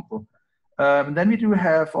embodied in people. Then we do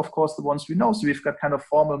have, of course, the ones we know. So we've got kind of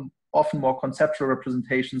formal, often more conceptual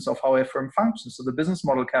representations of how a firm functions. So the business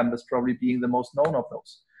model canvas probably being the most known of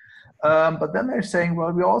those. But then they're saying,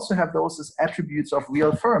 well, we also have those as attributes of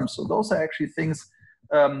real firms. So those are actually things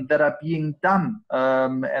that are being done.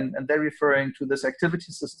 And they're referring to this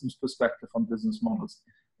activity systems perspective on business models.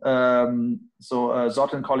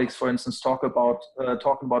 Zott and colleagues, for instance, talking about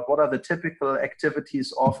what are the typical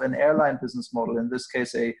activities of an airline business model, in this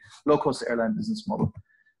case, a low-cost airline business model.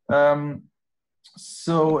 And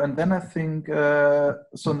then I think,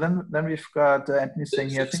 then we've got Anthony saying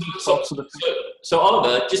here, I think So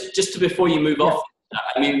Oliver, just before you move off,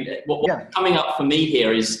 I mean, what's coming up for me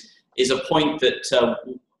here is a point that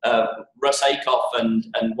Russ Aikoff and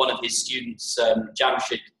one of his students,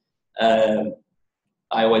 Jamshid,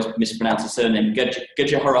 I always mispronounce his surname,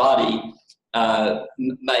 Gujarati,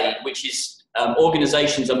 made, which is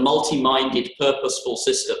organizations are multi-minded, purposeful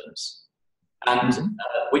systems, and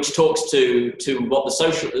which talks to what the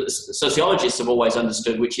sociologists have always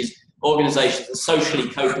understood, which is organizations are socially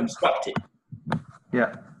co-constructed.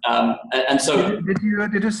 Yeah. And so, did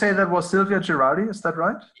you say that was Sylvia Girardi? Is that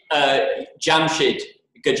right? Jamshid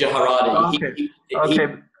Gujarati.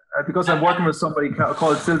 Okay. Because I'm working with somebody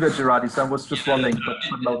called Sylvia Girardi, so I was just wondering, but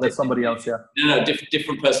no, that's somebody else. Yeah. No,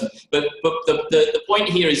 different person. But the point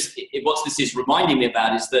here is what this is reminding me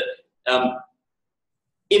about is that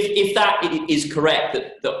if that is correct,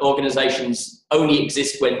 that organizations only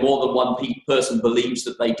exist when more than one person believes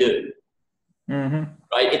that they do. Mm-hmm.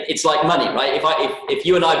 Right, it's like money, right? If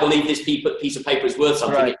you and I believe this piece of paper is worth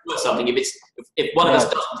something, right, it's worth something. If one of us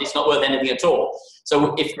doesn't, it's not worth anything at all.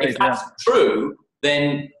 So if that's true,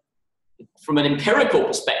 then from an empirical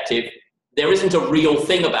perspective, there isn't a real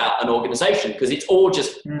thing about an organization because it's all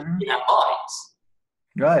just in our minds.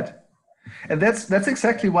 Right. And that's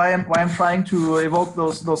exactly why I'm trying to evoke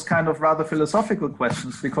those kind of rather philosophical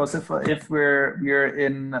questions, because if we're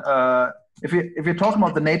talking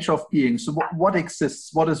about the nature of being, so what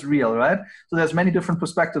exists, what is real, right? So there's many different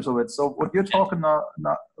perspectives of it. So what you're talking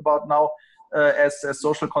about now as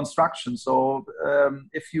social construction. So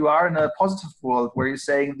if you are in a positive world where you're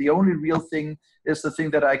saying the only real thing is the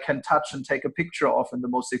thing that I can touch and take a picture of in the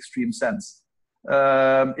most extreme sense.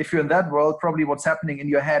 If you're in that world, probably what's happening in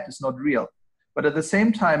your head is not real. But at the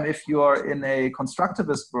same time, if you are in a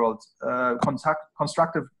constructivist world,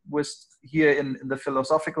 constructivist here in the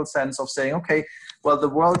philosophical sense of saying, okay, well, the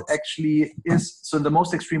world actually is, so in the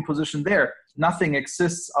most extreme position there, nothing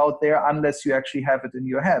exists out there unless you actually have it in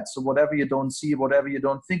your head. So whatever you don't see, whatever you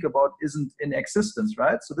don't think about isn't in existence,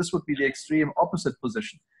 right? So this would be the extreme opposite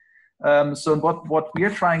position. So what we're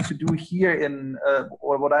trying to do here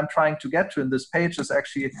or what I'm trying to get to in this page is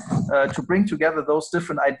actually to bring together those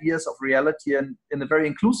different ideas of reality in a very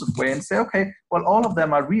inclusive way and say, okay, well, all of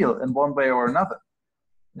them are real in one way or another.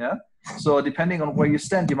 Yeah. So depending on where you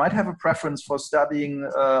stand, you might have a preference for studying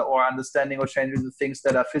or understanding or changing the things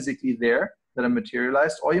that are physically there, that are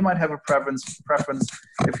materialized, or you might have a preference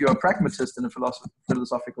if you're a pragmatist in a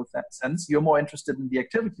philosophical sense, you're more interested in the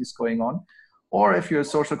activities going on. Or if you're a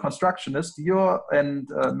social constructionist,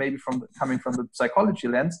 maybe coming from the psychology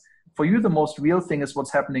lens, for you the most real thing is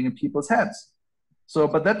what's happening in people's heads. So,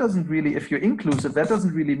 but that doesn't really, if you're inclusive, that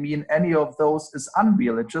doesn't really mean any of those is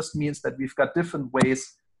unreal. It just means that we've got different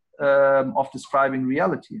ways of describing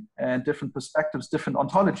reality and different perspectives, different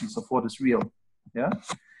ontologies of what is real. Yeah.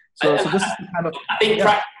 So this is the kind of. I think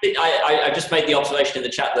I just made the observation in the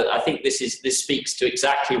chat that I think this speaks to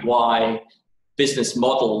exactly why business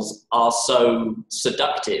models are so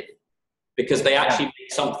seductive, because they actually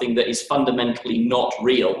make something that is fundamentally not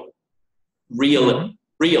real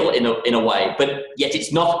in a way, but yet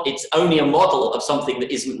it's only a model of something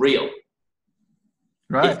that isn't real.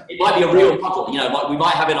 Right. It might be a real model, we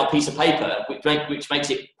might have it on a piece of paper, which makes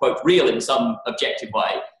it, quote, real in some objective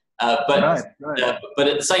way. But at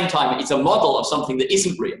the same time, it's a model of something that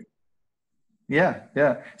isn't real. Yeah.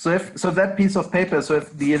 So that piece of paper, so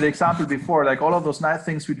if the example before, like all of those nice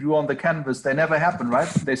things we drew on the canvas, they never happen, right?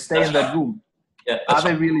 They stay in that room. Yeah, are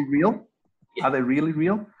they really real? Yeah. Are they really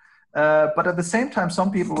real? But at the same time,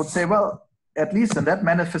 some people would say, well, at least in that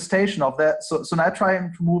manifestation of that. So now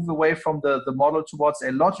trying to move away from the model towards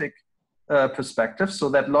a logic perspective. So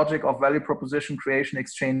that logic of value proposition, creation,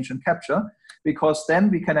 exchange, and capture, because then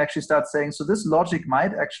we can actually start saying, so this logic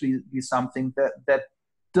might actually be something that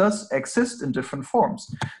does exist in different forms.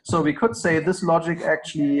 So we could say this logic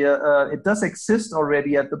actually, it does exist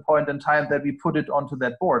already at the point in time that we put it onto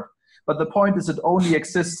that board. But the point is it only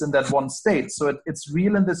exists in that one state. So it's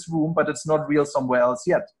real in this room, but it's not real somewhere else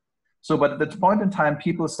yet. So, but at that point in time,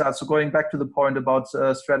 people start, so going back to the point about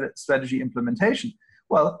strategy implementation.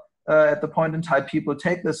 Well, at the point in time, people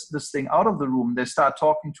take this thing out of the room. They start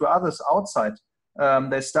talking to others outside.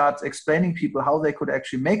 They start explaining people how they could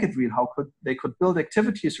actually make it real, how they could build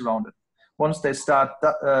activities around it. Once they start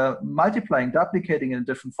multiplying, duplicating in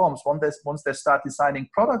different forms, once they start designing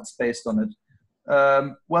products based on it,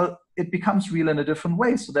 well, it becomes real in a different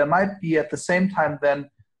way. So there might be at the same time then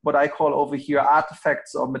what I call over here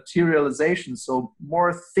artifacts or materialization, so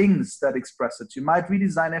more things that express it. You might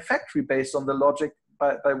redesign a factory based on the logic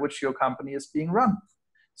by which your company is being run.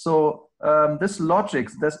 So this logic,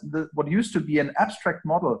 what used to be an abstract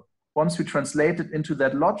model, once we translate it into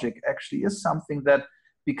that logic, actually is something that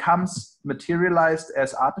becomes materialized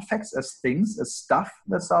as artifacts, as things, as stuff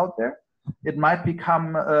that's out there. It might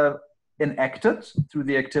become enacted through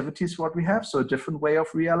the activities what we have, so a different way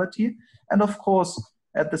of reality. And of course,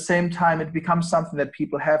 at the same time, it becomes something that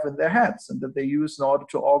people have in their heads and that they use in order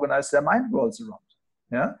to organize their mind worlds around.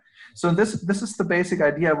 Yeah. So this is the basic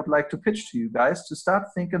idea I would like to pitch to you guys, to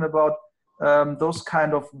start thinking about those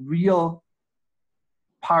kind of real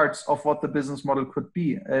parts of what the business model could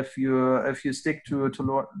be. If you stick to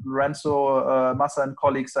Lorenzo, Massa and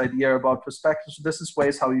colleagues' idea about perspectives, this is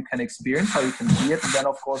ways how you can experience, how you can see it, and then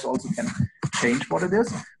of course also can change what it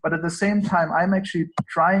is. But at the same time, I'm actually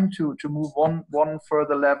trying to move one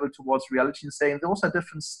further level towards reality and saying those are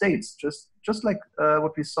different states, just like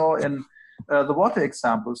what we saw in the water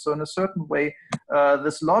example. So in a certain way,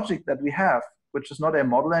 this logic that we have, which is not a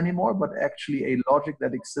model anymore, but actually a logic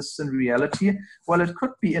that exists in reality, well, it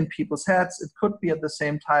could be in people's heads, it could be at the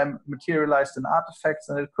same time materialized in artifacts,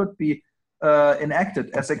 and it could be enacted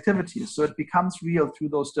as activities. So it becomes real through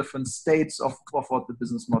those different states of what the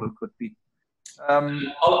business model could be.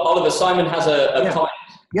 Oliver, Simon has a comment.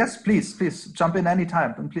 Yes, please jump in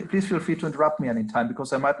anytime. And please feel free to interrupt me anytime,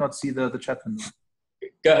 because I might not see the chat window.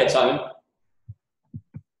 Go ahead, Simon.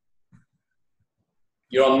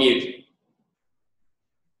 You're on mute.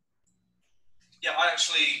 Yeah, I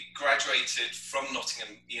actually graduated from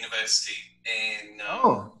Nottingham University in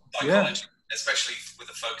psychology, especially with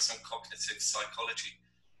a focus on cognitive psychology.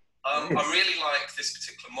 I really like this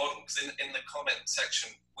particular model because in the comment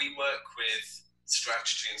section, we work with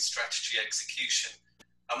strategy and strategy execution.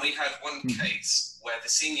 And we had one case where the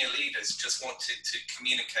senior leaders just wanted to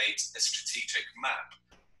communicate a strategic map.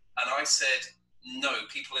 And I said, no,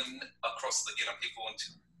 people across the, people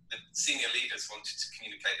wanted, the senior leaders wanted to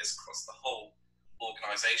communicate this across the whole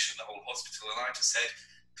organization, the whole hospital. And I just said,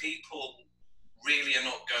 people really are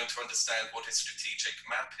not going to understand what a strategic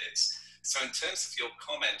map is. So in terms of your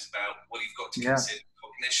comment about what you've got to consider,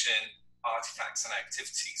 cognition, artifacts and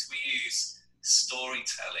activities, we use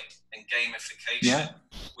storytelling and gamification,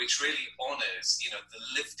 which really honors, the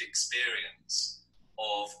lived experience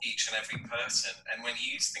of each and every person. And when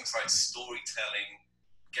you use things like storytelling,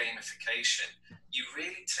 gamification, you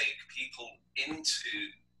really take people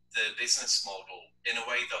into the business model in a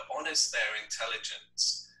way that honors their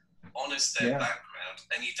intelligence, honors their background,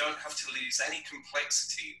 and you don't have to lose any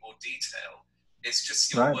complexity or detail. It's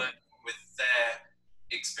just you're working with their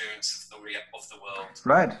experience of the world.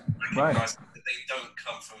 Recognize that they don't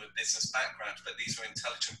come from a business background, but these are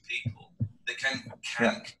intelligent people that can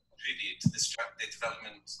contribute to the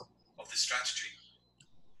development of the strategy.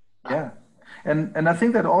 Yeah. And I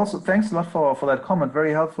think that also, thanks a lot for that comment,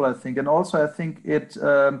 very helpful, I think. And also I think it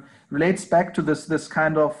relates back to this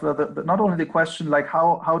kind of, not only the question like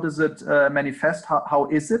how does it manifest, how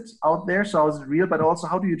is it out there, so how is it real, but also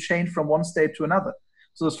how do you change from one state to another?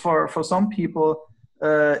 So it's for some people,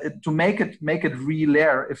 to make it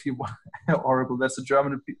real, if you want, horrible, that's a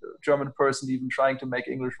German person even trying to make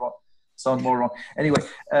English sound more wrong. Anyway,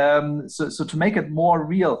 so to make it more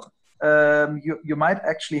real, you might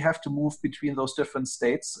actually have to move between those different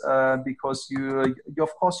states, because you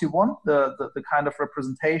of course you want the kind of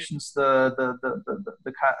representations,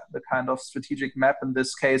 the kind of strategic map in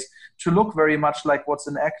this case to look very much like what's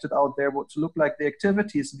enacted out there, to look like the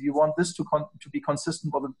activities, and you want this to be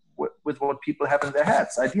consistent with what people have in their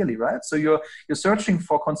heads, ideally, right? So you're searching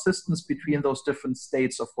for consistency between those different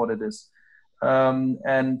states of what it is. So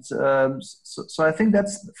I think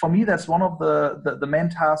for me that's one of the main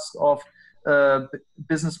tasks of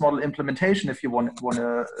business model implementation, if you want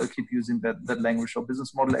to keep using that language, or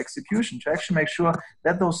business model execution, to actually make sure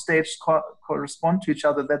that those states correspond to each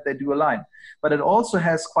other, that they do align. But it also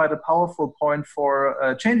has quite a powerful point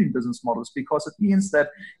for changing business models, because it means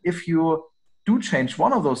that if you do change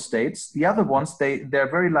one of those states, the other ones, they're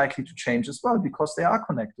very likely to change as well, because they are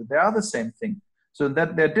connected, they are the same thing. So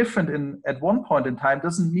that they're different at one point in time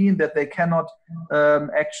doesn't mean that they cannot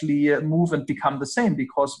actually move and become the same,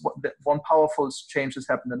 because one powerful change has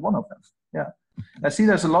happened in one of them. Yeah, I see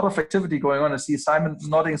there's a lot of activity going on. I see Simon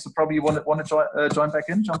nodding, so probably you want to jump back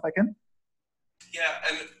in. Yeah,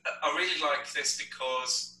 and I really like this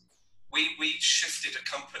because we shifted a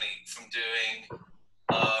company from doing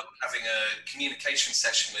having a communication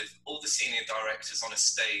session with all the senior directors on a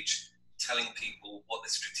stage, telling people what the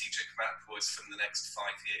strategic map was from the next 5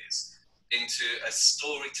 years, into a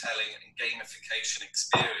storytelling and gamification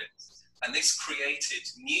experience. And this created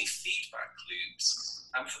new feedback loops.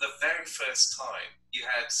 And for the very first time, you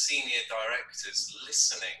had senior directors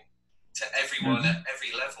listening to everyone at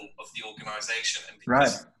every level of the organization. And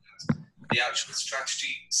because the actual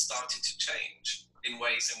strategy started to change in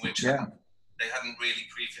ways in which they hadn't really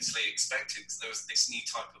previously expected, because there was this new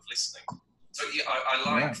type of listening. So yeah,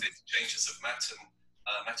 I like the changes of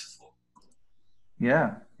metaphor.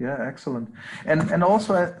 Yeah, excellent. And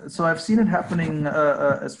also, so I've seen it happening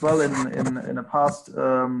as well in a past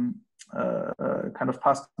kind of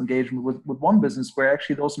past engagement with one business, where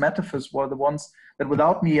actually those metaphors were the ones that,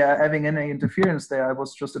 without me having any interference there, I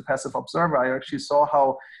was just a passive observer. I actually saw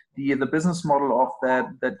how the business model of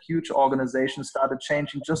that huge organization started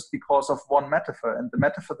changing just because of one metaphor. And the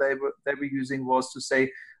metaphor they were using was to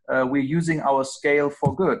say, we're using our scale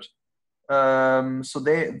for good. So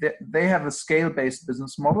they have a scale-based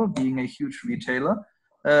business model, being a huge retailer,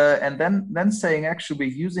 and then saying, actually,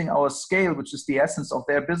 we're using our scale, which is the essence of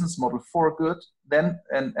their business model, for good. Then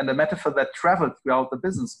and a metaphor that traveled throughout the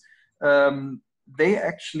business. They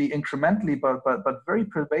actually incrementally, but very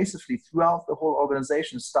pervasively throughout the whole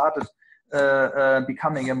organization, started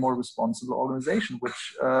becoming a more responsible organization,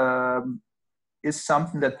 which is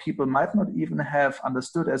something that people might not even have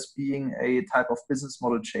understood as being a type of business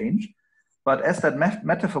model change. But as that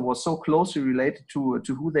metaphor was so closely related to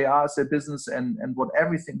who they are as a business and what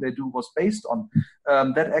everything they do was based on,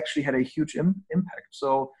 that actually had a huge impact.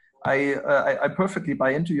 So I perfectly buy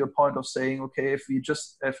into your point of saying, okay, if we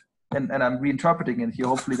just and I'm reinterpreting it here,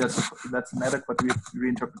 hopefully that's an adequate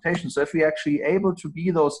reinterpretation. So if we're actually able to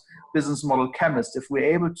be those business model chemists, if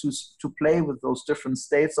we're able to play with those different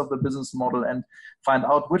states of the business model and find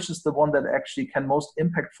out which is the one that actually can most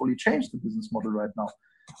impactfully change the business model right now,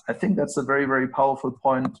 I think that's a very, very powerful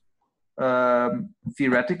point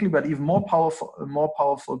theoretically, but even more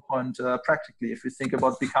powerful point practically. If you think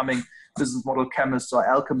about becoming business model chemists or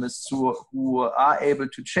alchemists who are able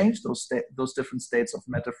to change those different states of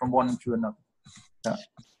matter from one to another. Yeah.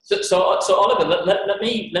 So Oliver, let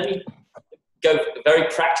me go very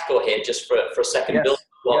practical here, just for a second. Yes. Build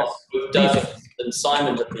what Yes. we've done and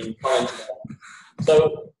Simon have been trying to do.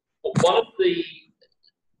 So one of the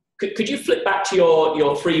could you flip back to your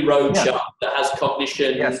 3-row chart that has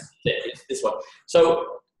cognition? Yes. It's this one.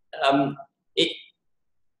 So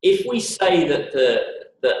if we say that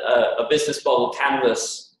a business model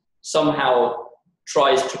canvas somehow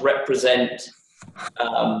tries to represent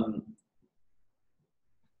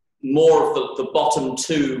more of the bottom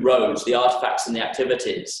 2 rows, the artifacts and the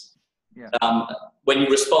activities, when you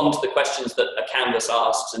respond to the questions that a canvas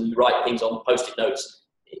asks and you write things on Post-it notes,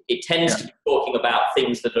 it tends to be talking about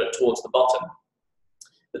things that are towards the bottom.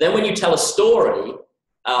 But then when you tell a story,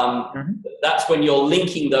 that's when you're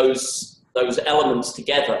linking those elements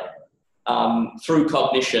together through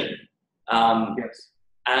cognition.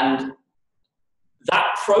 And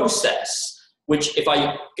that process, which if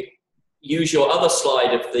I use your other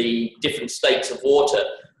slide of the different states of water,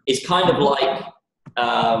 is kind of like,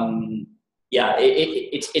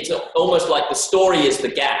 it's almost like the story is the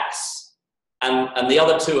gas, and the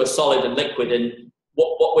other 2 are solid and liquid. And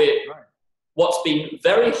what's been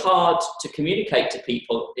very hard to communicate to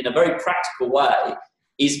people in a very practical way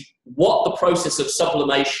is what the process of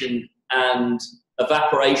sublimation and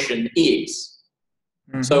evaporation is.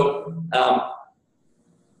 So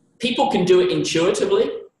people can do it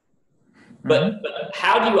intuitively, but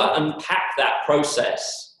how do you unpack that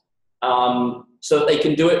process so that they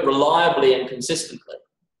can do it reliably and consistently?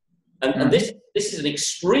 And this is an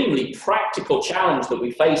extremely practical challenge that we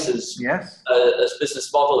face as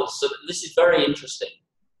business modelers. So this is very interesting.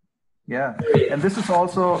 Yeah, and this is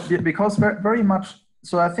also because very much.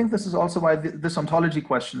 So I think this is also why this ontology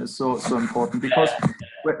question is so important, because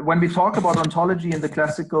when we talk about ontology in the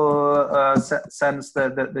classical sense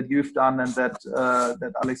that you've done and that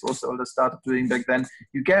Alex also started doing back then,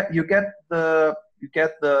 you get the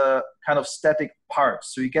kind of static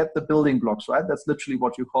parts. So you get the building blocks, right? That's literally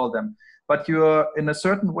what you call them. But you're, in a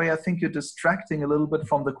certain way, I think you're distracting a little bit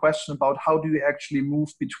from the question about how do you actually move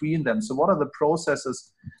between them. So what are the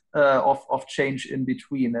processes of change in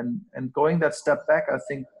between? And going that step back, I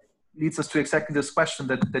think, leads us to exactly this question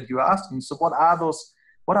that you're asking. So what are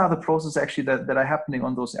the processes actually that are happening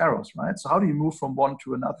on those arrows, right? So how do you move from one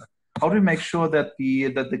to another? How do you make sure that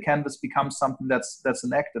the canvas becomes something that's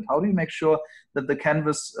enacted? How do you make sure that the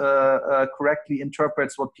canvas correctly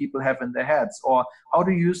interprets what people have in their heads? Or how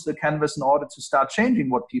do you use the canvas in order to start changing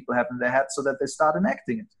what people have in their heads so that they start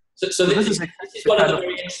enacting it? So this is one of the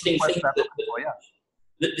very interesting things.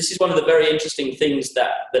 This is one of the very interesting things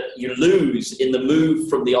that you lose in the move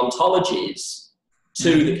from the ontologies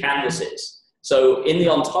to the canvases. So in the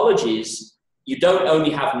ontologies, you don't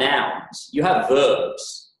only have nouns, you have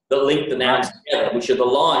verbs that link the nouns together, which are the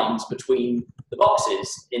lines between the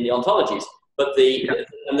boxes in the ontologies. But the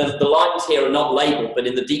lines here are not labeled, but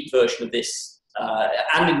in the deep version of this,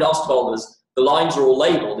 and in Ostwalders, the lines are all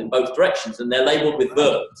labeled in both directions, and they're labeled with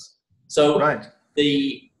verbs. So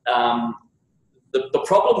the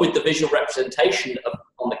problem with the visual representation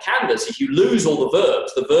on the canvas is you lose all the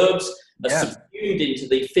verbs. The verbs are subsumed into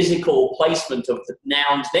the physical placement of the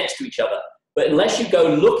nouns next to each other. But unless you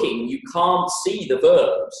go looking, you can't see the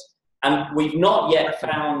verbs. And we've not yet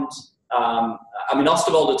found,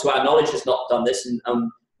 Osterwalder, to our knowledge, has not done this, and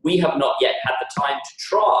we have not yet had the time to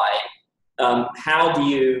try. How can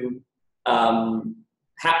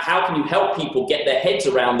you help people get their heads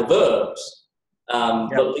around the verbs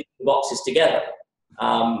that link the boxes together?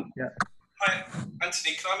 Hi,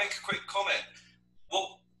 Anthony, can I make a quick comment?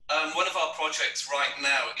 Well, one of our projects right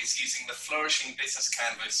now is using the Flourishing Business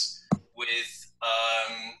Canvas with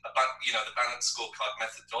the balanced scorecard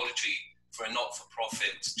methodology for a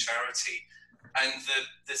not-for-profit charity. And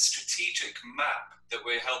the strategic map that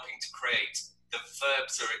we're helping to create, the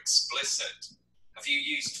verbs are explicit. Have you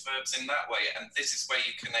used verbs in that way? And this is where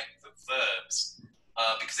you connect the verbs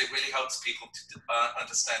because it really helps people to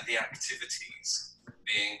understand the activities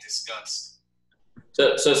being discussed.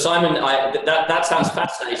 So Simon, that sounds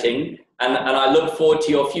fascinating, and I look forward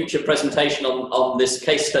to your future presentation on this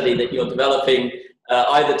case study that you're developing,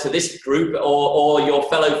 either to this group or your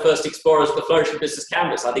fellow First Explorers for Flourishing Business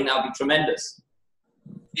Canvas. I think that would be tremendous.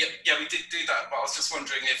 Yeah, we did do that, but I was just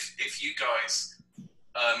wondering if you guys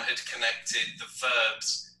had connected the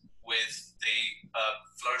verbs with the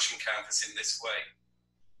Flourishing Canvas in this way.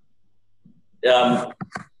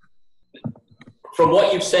 From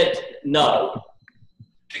what you've said, no.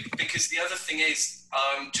 Because the other thing is,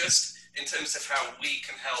 just in terms of how we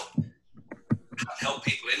can help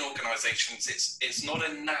people in organisations, it's not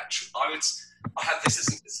a natural. I have this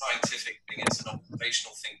isn't a scientific thing; it's an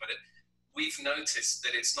observational thing. But we've noticed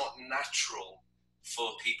that it's not natural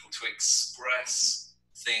for people to express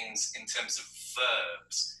things in terms of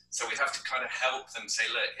verbs. So we have to kind of help them say,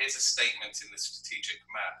 look, here's a statement in the strategic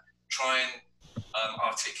map. Try and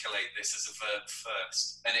articulate this as a verb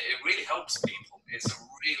first. And it really helps people. It's a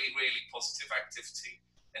really, really positive activity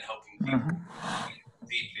in helping people think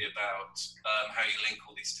deeply about how you link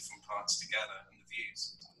all these different parts together and the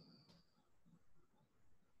views.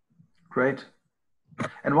 Great.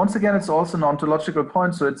 And once again, it's also an ontological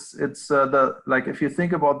point. So it's like, if you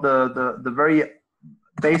think about the very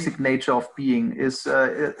basic nature of being, is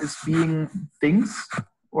being things,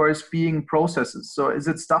 or is being processes? So is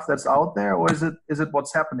it stuff that's out there, or is it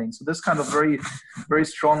what's happening? So this kind of very, very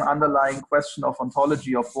strong underlying question of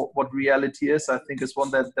ontology, of what reality is, I think is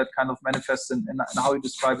one that kind of manifests in how you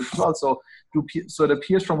describe it as well. So it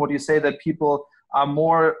appears from what you say that people are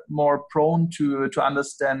more prone to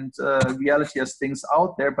understand reality as things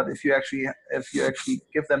out there. But if you actually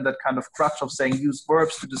give them that kind of crutch of saying use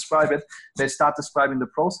verbs to describe it, they start describing the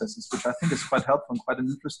processes, which I think is quite helpful and quite an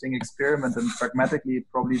interesting experiment, and pragmatically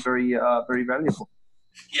probably very very valuable.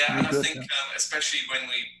 Yeah, and I think especially when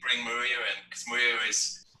we bring Maria in, because Maria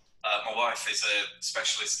is my wife is a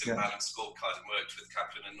specialist in balanced scorecard and worked with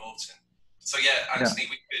Kaplan and Norton. So yeah, Anthony,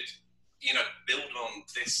 we could build on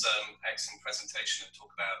this excellent presentation and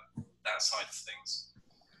talk about that side of things.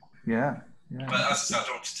 Yeah. But as I said, I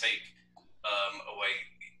don't want to take away,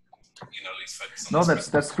 Lee's focus on no,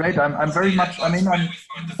 that's great. I'm very much. I mean, we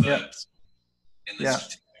find the verbs in this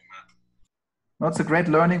strategic map. No, it's a great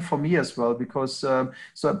learning for me as well, because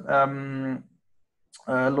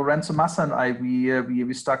Lorenzo Massa and I,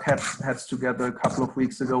 we stuck heads together a couple of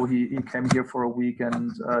weeks ago. He came here for a week,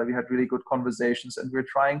 and we had really good conversations, and we're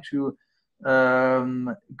trying to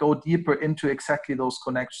go deeper into exactly those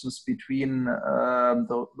connections between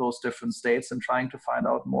those different states, and trying to find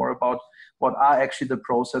out more about what are actually the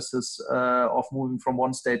processes of moving from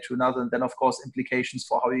one state to another, and then of course implications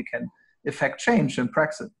for how you can effect change in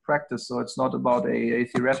practice. So it's not about a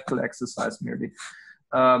theoretical exercise merely.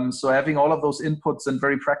 So having all of those inputs and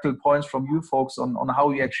very practical points from you folks on how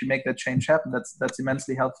you actually make that change happen, that's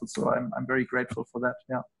immensely helpful. So I'm very grateful for that.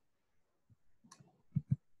 Yeah.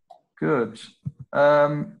 Good.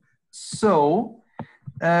 So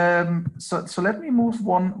let me move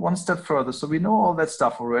one step further. So we know all that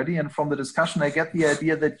stuff already, and from the discussion, I get the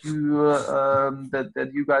idea that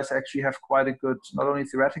you guys actually have quite a good, not only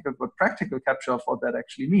theoretical but practical capture of what that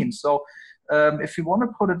actually means. So if you want to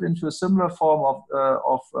put it into a similar form of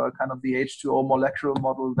kind of the H2O molecular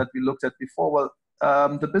model that we looked at before, well,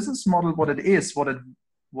 the business model, what it is,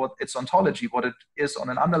 what its ontology, what it is on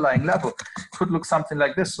an underlying level, could look something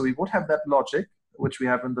like this. So we would have that logic, which we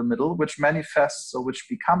have in the middle, which manifests, or which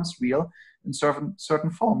becomes real in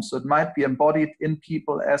certain forms. So it might be embodied in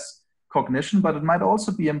people as cognition, but it might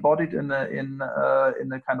also be embodied in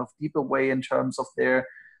a kind of deeper way in terms of their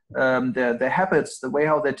habits, the way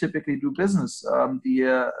how they typically do business,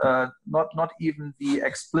 not even the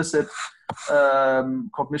explicit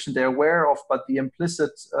cognition they're aware of, but the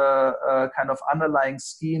implicit kind of underlying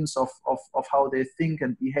schemes of how they think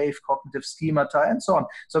and behave, cognitive schemata, and so on.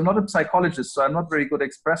 So I'm not a psychologist, so I'm not very good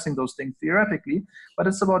expressing those things theoretically, but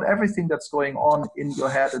it's about everything that's going on in your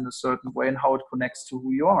head in a certain way, and how it connects to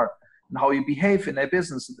who you are and how you behave in a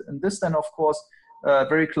business. And this then, of course,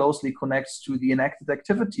 very closely connects to the enacted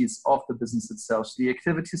activities of the business itself, so the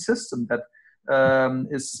activity system that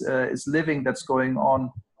is living, that's going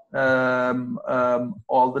on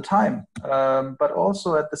all the time. But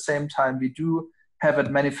also at the same time, we do have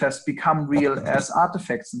it manifest, become real as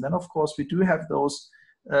artifacts. And then, of course, we do have those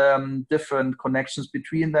different connections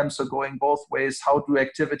between them. So going both ways, how do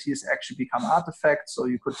activities actually become artifacts? So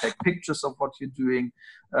you could take pictures of what you're doing.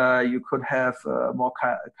 You could have more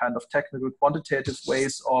kind of technical, quantitative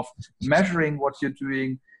ways of measuring what you're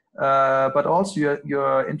doing. But also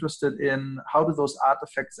you're interested in how do those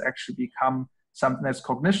artifacts actually become something that's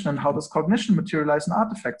cognition, and how does cognition materialize an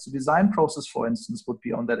artifact? So design process, for instance, would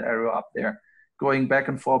be on that area up there, going back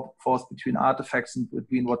and forth between artifacts and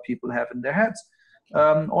between what people have in their heads.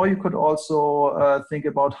 Or you could also think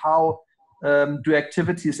about how do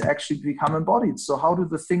activities actually become embodied? So how do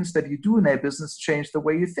the things that you do in a business change the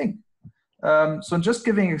way you think? So just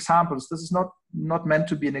giving examples, this is not meant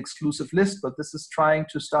to be an exclusive list, but this is trying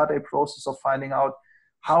to start a process of finding out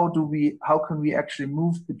how can we actually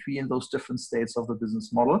move between those different states of the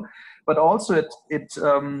business model. But also it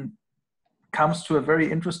comes to a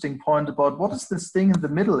very interesting point about what is this thing in the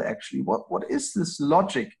middle actually? What is this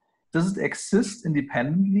logic? Does it exist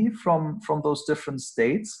independently from those different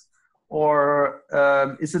states? Or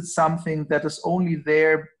is it something that is only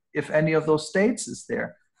there if any of those states is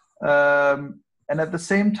there? And at the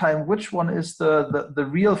same time, which one is the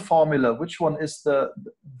real formula? Which one is the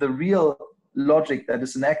real logic that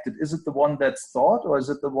is enacted? Is it the one that's thought, or is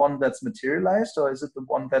it the one that's materialized, or is it the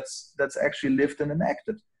one that's actually lived and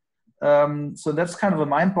enacted? So that's kind of a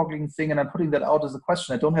mind-boggling thing, and I'm putting that out as a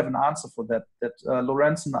question. I don't have an answer for that.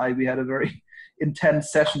 Lorenz and I, we had a very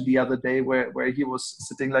intense session the other day where he was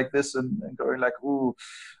sitting like this and going like, "Ooh,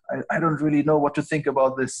 I don't really know what to think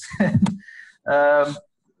about this."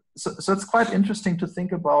 So it's quite interesting to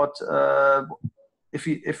think about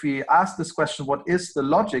if we ask this question, what is the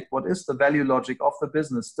logic? What is the value logic of the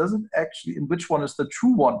business? Does it actually, in which one is the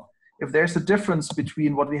true one? If there's a difference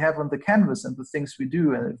between what we have on the canvas and the things we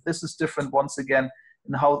do, and if this is different once again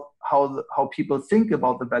in how people think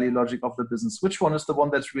about the value logic of the business, which one is the one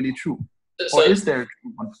that's really true? Or is there a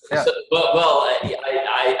true one? Yeah.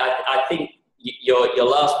 I think your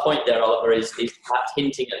last point there, Oliver, is perhaps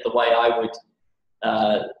hinting at the way I would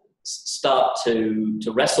start to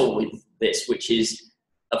wrestle with this, which is,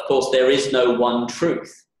 of course, there is no one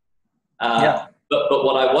truth. But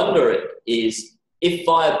what I wonder is, if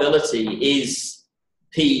viability is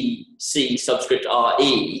P, C, subscript R,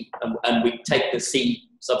 E, and we take the C,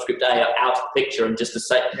 subscript A out of the picture and just to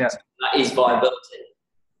say that is viability.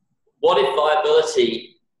 What if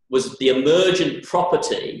viability was the emergent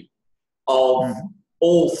property of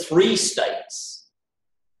all three states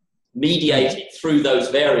mediated through those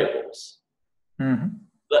variables?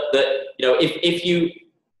 That you know,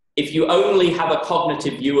 if you only have a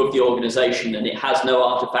cognitive view of the organization and it has no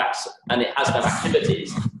artifacts and it has no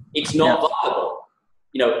activities, it's not viable.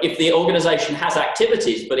 You know, if the organization has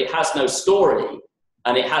activities but it has no story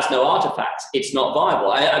and it has no artifacts, it's not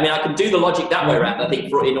viable. I mean, I can do the logic that way around, I think,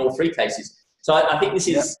 in all three cases. So I think this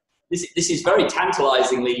is very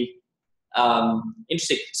tantalizingly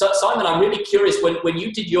interesting. So Simon, I'm really curious, when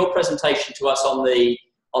you did your presentation to us on the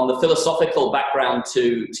philosophical background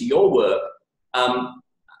to your work,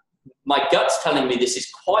 my gut's telling me this is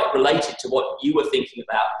quite related to what you were thinking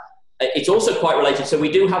about. It's also quite related. So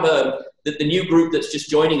we do have the new group that's just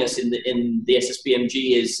joining us in the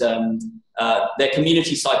SSBMG is they're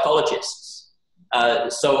community psychologists.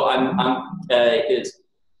 So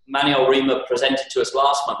Manuel Rima presented to us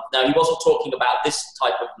last month. Now, he wasn't talking about this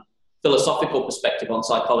type of philosophical perspective on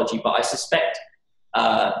psychology, but I suspect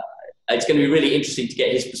it's going to be really interesting to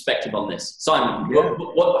get his perspective on this. Simon,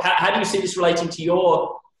 how do you see this relating to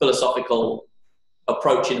your philosophical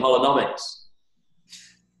approach in holonomics?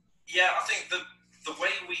 Yeah, I think the way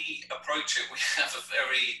we approach it, we have a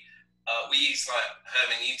very, we use like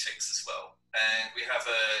hermeneutics as well, and we have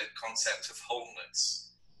a concept of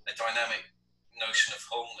wholeness, a dynamic notion of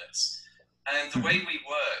wholeness. And the way we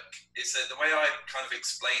work is that the way I kind of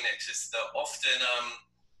explain it is that often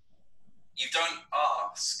you don't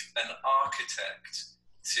ask an architect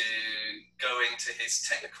to go into his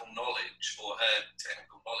technical knowledge or her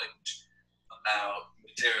technical knowledge about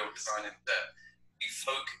material design and depth.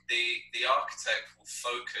 The architect will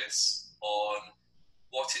focus on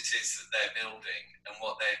what it is that they're building and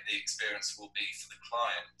what the experience will be for the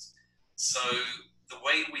client. So the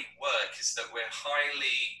way we work is that we're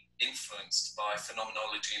highly influenced by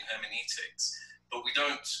phenomenology and hermeneutics, but we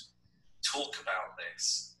don't talk about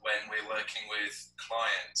this when we're working with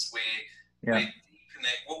clients.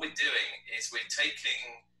 What we're doing is we're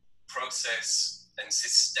taking process and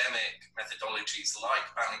systemic methodologies like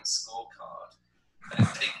balanced scorecard and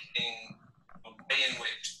taking a way in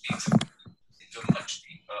which these are into a much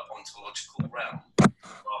deeper ontological realm of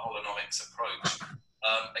our holonomics approach.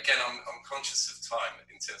 Again, I'm conscious of time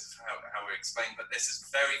in terms of how we're explaining, but this is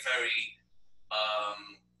very, very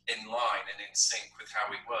in line and in sync with how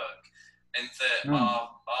we work. And that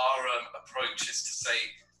our approach is to say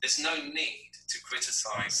there's no need to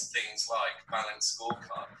criticize things like balanced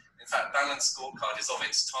scorecard. In fact, balanced scorecard is of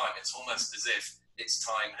its time. It's almost as if its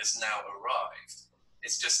time has now arrived.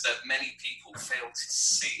 It's just that many people fail to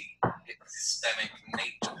see its systemic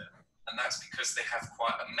nature, and that's because they have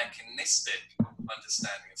quite a mechanistic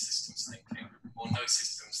understanding of systems thinking, or no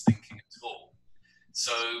systems thinking at all.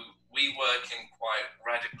 So we work in quite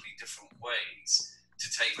radically different ways to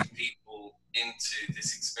take people into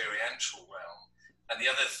this experiential realm. And the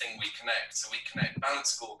other thing we connect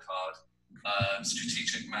balanced scorecard,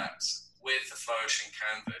 strategic maps with the flourishing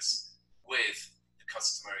canvas, with the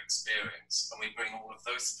customer experience, and we bring all of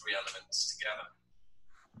those three elements together.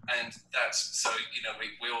 And that's, so, you know,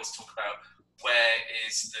 we always talk about where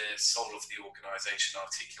is the soul of the organization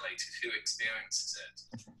articulated? Who experiences it?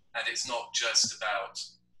 And it's not just about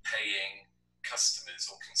paying customers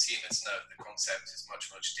or consumers. No, the concept is much,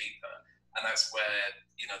 much deeper. And that's where,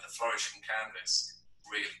 the flourishing canvas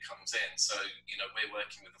really comes in. So, we're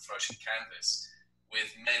working with the flourishing canvas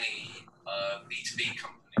with many B2B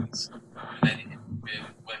companies. We're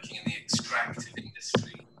working in the extractive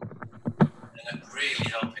industry and really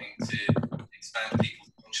helping to expand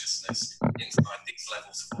people's consciousness inside these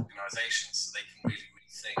levels of organizations so they can really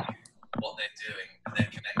rethink what they're doing and their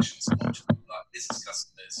connections, not just with business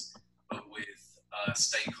customers, but with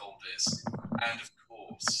stakeholders and, of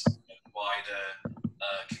course, the wider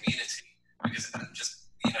community. Because just,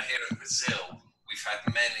 here in Brazil, we've had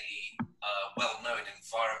many well-known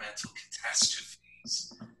environmental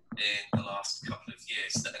catastrophes in the last couple of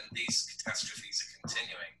years, and these catastrophes are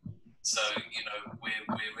continuing. So, we're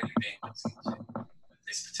really being listened to with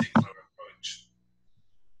this particular approach.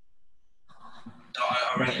 No, I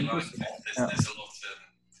really like it. There's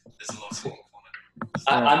a lot in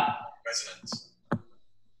common. Resonance.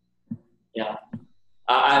 Yeah.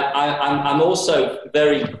 I'm also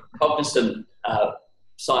very cognizant,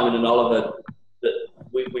 Simon and Oliver, that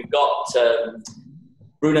we've got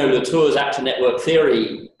Bruno Latour's actor network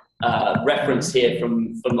theory reference here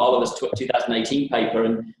from Oliver's 2018 paper,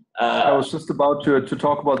 and I was just about to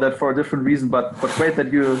talk about that for a different reason, but great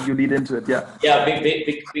that you lead into it. Yeah. Yeah,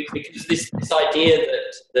 because this idea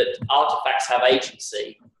that artifacts have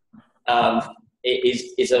agency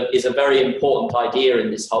is a very important idea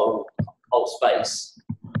in this whole space,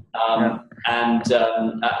 and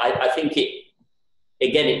I think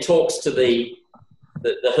it talks to the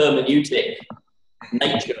hermeneutic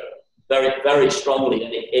nature very, very strongly,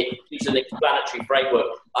 and it gives an explanatory framework.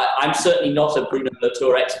 I'm certainly not a Bruno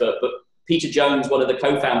Latour expert, but Peter Jones, one of the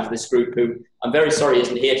co-founders of this group, who I'm very sorry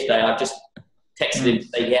isn't here today. I've just texted him to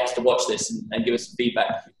say he has to watch this and give us some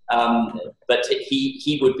feedback. But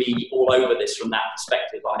he would be all over this from that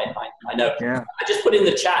perspective. I know. Yeah. I just put in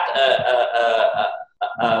the chat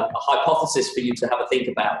a hypothesis for you to have a think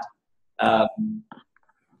about,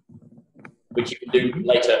 which you can do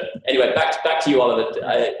later. Anyway, back to you, Oliver.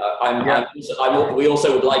 We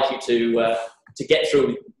also would like you to get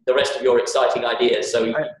through the rest of your exciting ideas.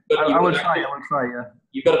 So I will try. Yeah.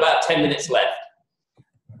 You've got about 10 minutes left.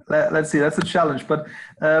 Let's see. That's a challenge, but.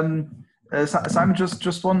 Simon,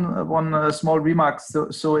 just one small remark.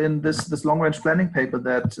 So in this long-range planning paper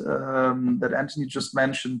that Anthony just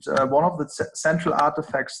mentioned, one of the central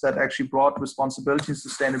artifacts that actually brought responsibility and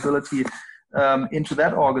sustainability into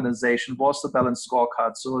that organization was the balanced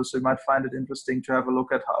scorecard. So you might find it interesting to have a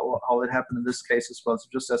look at how it happened in this case as well. So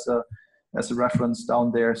just as a reference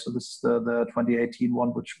down there. So this is the 2018 one,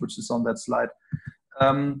 which is on that slide.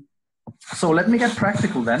 So let me get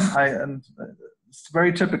practical then. It's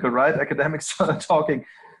very typical, right? Academics are talking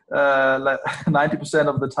 90%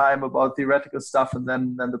 of the time about theoretical stuff, and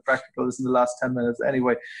then the practical is in the last 10 minutes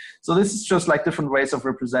anyway. So this is just like different ways of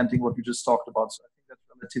representing what we just talked about. So I think that's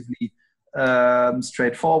relatively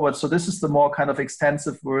straightforward. So this is the more kind of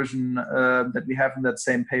extensive version that we have in that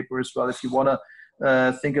same paper as well, if you want to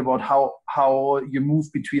think about how you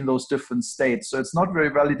move between those different states. So it's not very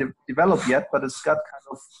well developed yet, but it's got kind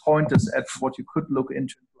of pointers at what you could look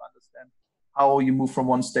into to understand how you move from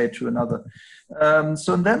one state to another.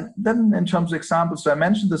 So then in terms of examples, so I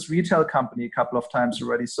mentioned this retail company a couple of times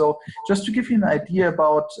already. So just to give you an idea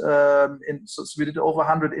about, so we did over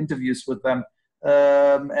 100 interviews with them.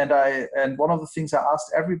 And one of the things I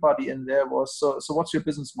asked everybody in there was, so what's your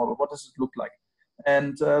business model? What does it look like?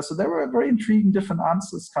 And so there were very intriguing different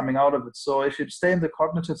answers coming out of it. So if you stay in the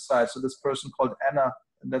cognitive side, so this person called Anna,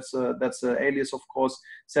 and that's an alias, of course,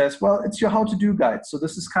 says, well, it's your how-to-do guide. So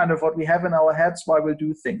this is kind of what we have in our heads while we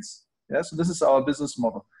do things. Yeah, so this is our business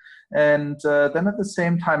model. And then at the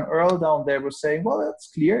same time, Earl down there was saying, well,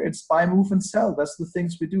 that's clear. It's buy, move, and sell. That's the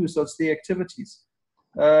things we do. So it's the activities.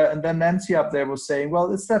 And then Nancy up there was saying,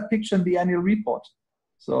 well, it's that picture in the annual report.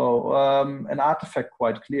 So an artifact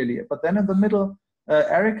quite clearly. But then in the middle,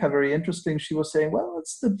 Erica, very interesting, she was saying, well,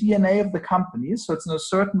 it's the DNA of the company. So it's in a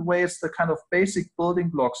certain way, it's the kind of basic building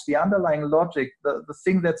blocks, the underlying logic, the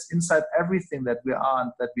thing that's inside everything that we are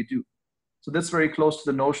and that we do. So that's very close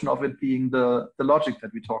to the notion of it being the logic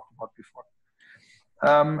that we talked about before.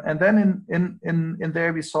 And then in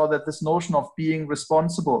there, we saw that this notion of being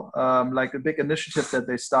responsible, like a big initiative that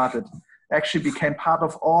they started, actually became part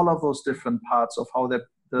of all of those different parts of how the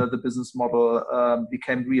business model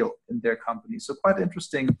became real in their company. So quite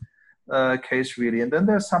interesting case really. And then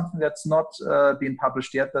there's something that's not been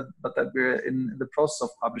published yet, but that we're in the process of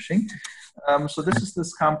publishing. So this is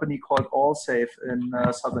this company called Allsafe in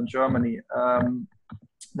southern Germany.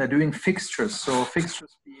 They're doing fixtures. So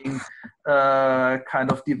fixtures being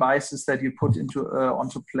kind of devices that you put into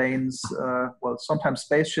onto planes, well, sometimes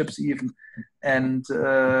spaceships even, and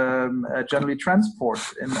generally transport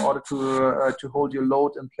in order to hold your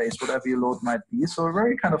load in place, whatever your load might be. So a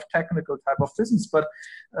very kind of technical type of business. But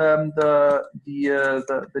the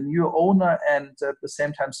new owner and at the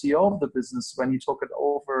same time CEO of the business, when he took it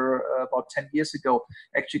over about 10 years ago,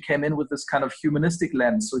 actually came in with this kind of humanistic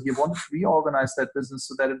lens. So he wanted to reorganize that business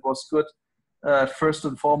so that it was good first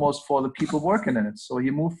and foremost for the people working in it. So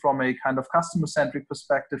he moved from a kind of customer-centric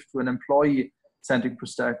perspective to an employee-centric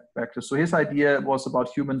perspective. So his idea was about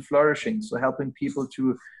human flourishing, so helping people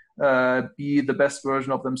to be the best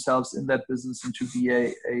version of themselves in that business and to be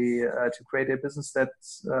to create a business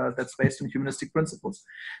that's based on humanistic principles.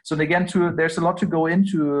 So again, there's a lot to go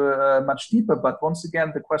into much deeper, but once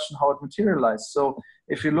again, the question how it materialized. So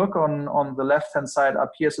if you look on the left-hand side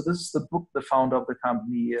up here, so this is the book the founder of the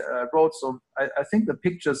company wrote. So I think the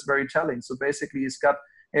picture is very telling. So basically, he's got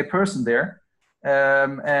a person there,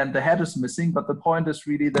 and the head is missing. But the point is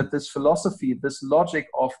really that this philosophy, this logic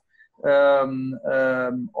of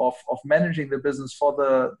managing the business for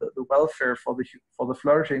the welfare, for the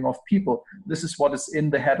flourishing of people, this is what is in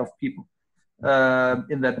the head of people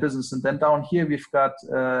in that business. And then down here we've got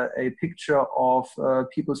a picture of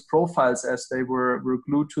people's profiles as they were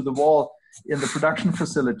glued to the wall in the production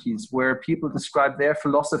facilities, where people describe their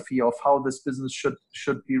philosophy of how this business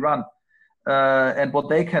should be run, and what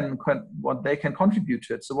they can contribute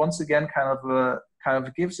to it. So once again, kind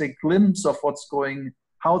of gives a glimpse of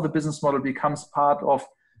how the business model becomes part of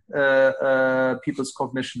people's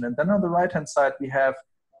cognition. And then on the right-hand side, we have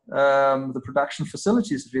the production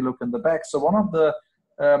facilities, if you look in the back. So one of the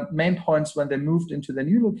main points when they moved into the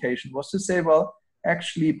new location was to say, well,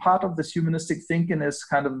 actually part of this humanistic thinking is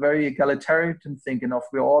kind of very egalitarian thinking of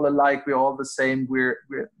we're all alike, we're all the same, we're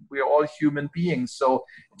all human beings. So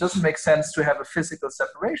it doesn't make sense to have a physical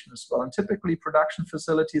separation as well. And typically production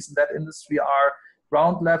facilities in that industry are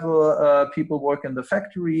ground level, people work in the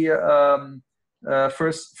factory,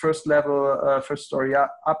 first level, first story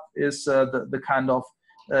up is the kind of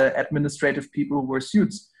administrative people who wear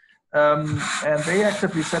suits. And they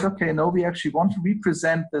actively said, okay, no, we actually want to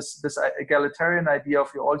represent this egalitarian idea of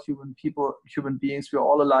we're all human beings, we're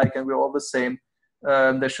all alike and we're all the same.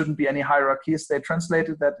 There shouldn't be any hierarchies. They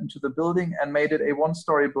translated that into the building and made it a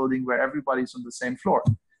one-story building where everybody's on the same floor.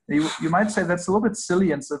 You might say that's a little bit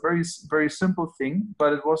silly and it's a very, very simple thing,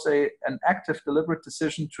 but it was an active, deliberate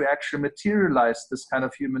decision to actually materialize this kind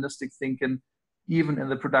of humanistic thinking even in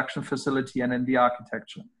the production facility and in the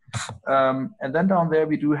architecture. And then down there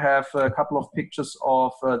we do have a couple of pictures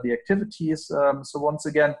of the activities. So once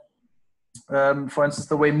again, for instance,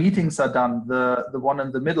 the way meetings are done, the one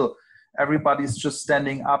in the middle, everybody's just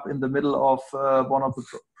standing up in the middle of one of the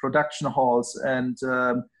production halls, and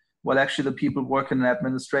well, actually the people working in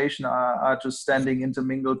administration are just standing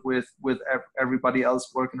intermingled with everybody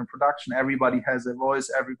else working in production. Everybody has a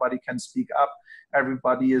voice, everybody can speak up,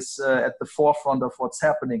 everybody is at the forefront of what's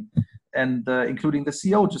happening, and including the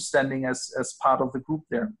CEO just standing as part of the group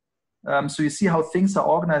there. So you see how things are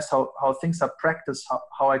organized, how things are practiced,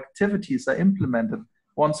 how activities are implemented,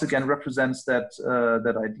 once again represents that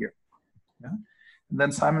idea. Yeah? And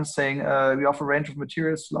then Simon's saying, we offer a range of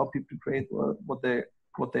materials to allow people to create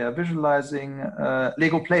what they are visualizing.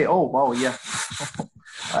 Lego Play, oh wow, yeah.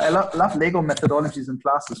 I love Lego methodologies in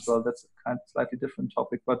class as well. That's a kind of slightly different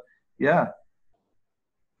topic, but yeah,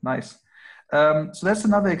 nice. So that's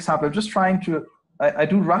another example. I'm just trying to, I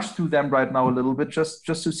do rush through them right now a little bit, just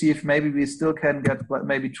to see if maybe we still can get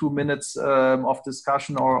maybe 2 minutes of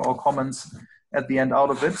discussion or comments at the end out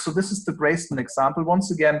of it. So this is the Grayston example.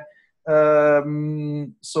 Once again,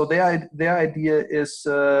 so their idea is,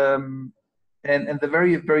 and the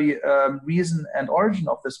very, very reason and origin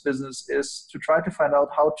of this business is to try to find out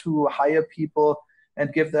how to hire people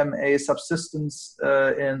and give them a subsistence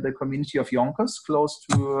in the community of Yonkers, close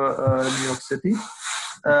to New York City.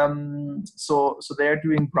 So they're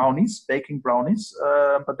doing brownies, baking brownies,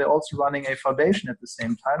 but they're also running a foundation at the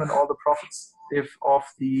same time, and all the profits of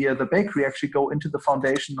the bakery actually go into the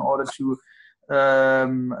foundation in order to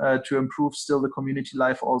improve still the community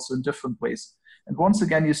life also in different ways. And once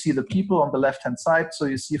again, you see the people on the left-hand side. So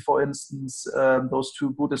you see, for instance, those two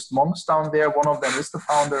Buddhist monks down there. One of them is the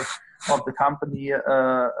founder of the company,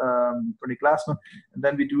 Bernie Glassman. And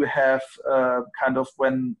then we do have kind of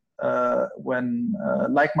when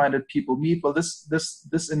like-minded people meet. Well,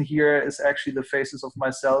 this in here is actually the faces of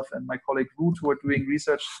myself and my colleague Ruth, who are doing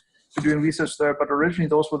research. Doing research there, but originally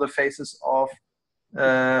those were the faces of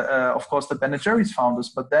course, the Ben & Jerry's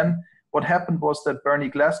founders. But then what happened was that Bernie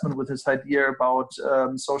Glassman, with his idea about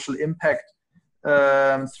social impact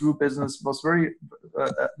through business, was very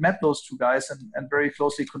met those two guys and very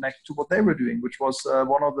closely connected to what they were doing, which was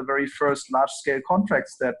one of the very first large-scale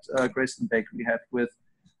contracts that Grayston Bakery had with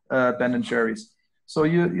Ben & Jerry's. So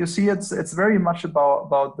you see, it's very much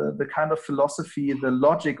about the kind of philosophy, the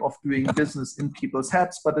logic of doing business in people's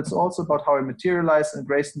heads, but it's also about how it materialized. And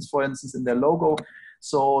Grayston's, for instance, in their logo,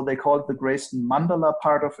 so they call it the Grayston Mandala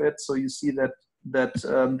part of it. So you see that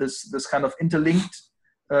this kind of interlinked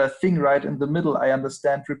thing right in the middle, I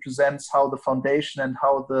understand, represents how the foundation and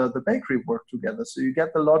how the bakery work together. So you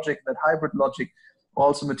get the logic, that hybrid logic,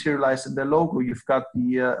 also materialized in their logo. You've got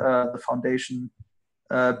the foundation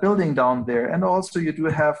building down there, and also you do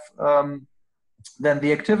have then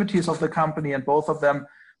the activities of the company, and both of them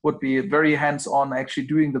would be very hands-on, actually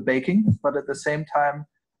doing the baking, but at the same time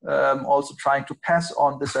also trying to pass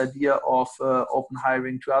on this idea of open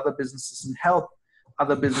hiring to other businesses and help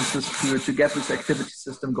other businesses to get this activity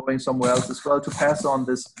system going somewhere else as well, to pass on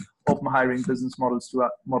this open hiring business model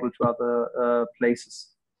to other places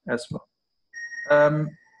as well.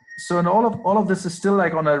 So in all of this is still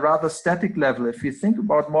like on a rather static level. If you think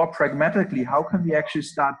about more pragmatically, how can we actually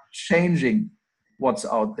start changing what's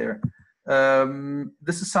out there?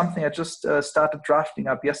 This is something I just started drafting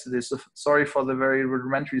up yesterday. So sorry for the very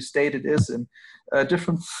rudimentary state it is in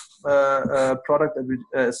different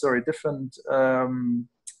different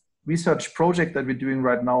research project that we're doing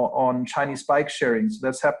right now on Chinese bike sharing. So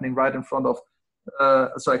that's happening right in front of.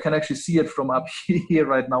 So I can actually see it from up here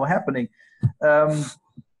right now happening.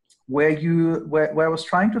 Where I was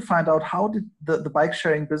trying to find out how did the bike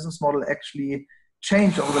sharing business model actually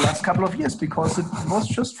change over the last couple of years, because it was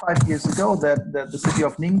just 5 years ago that the city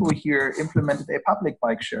of Ningbo here implemented a public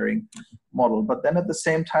bike sharing model. But then at the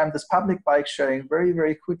same time, this public bike sharing very,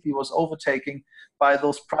 very quickly was overtaken by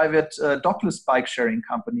those private dockless bike sharing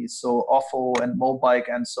companies. So Ofo and Mobike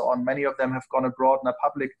and so on. Many of them have gone abroad and are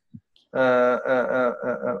public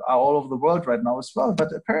are all over the world right now as well.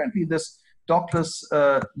 But apparently this dockless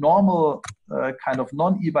normal kind of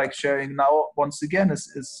non-e-bike sharing now once again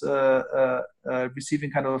is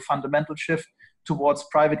receiving kind of a fundamental shift towards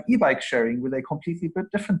private e-bike sharing with a completely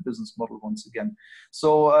different business model once again.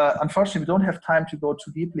 So unfortunately, we don't have time to go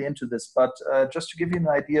too deeply into this, but just to give you an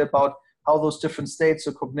idea about how those different states,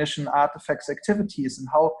 so cognition, artifacts, activities, and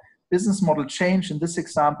how business model change in this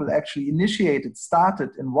example actually started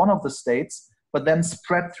in one of the states, but then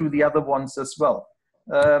spread through the other ones as well.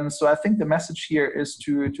 So I think the message here is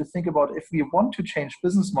to think about, if we want to change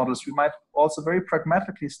business models, we might also very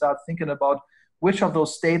pragmatically start thinking about which of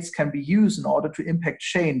those states can be used in order to impact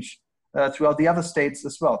change throughout the other states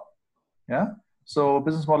as well. Yeah. So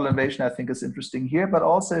business model innovation, I think, is interesting here, but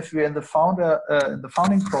also if we're in the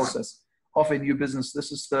founding process of a new business.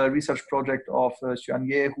 This is the research project of Xuan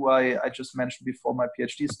Ye, who I just mentioned before, my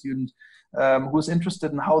PhD student, who's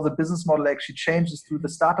interested in how the business model actually changes through the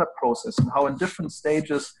startup process and how in different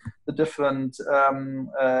stages the different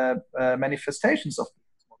manifestations of the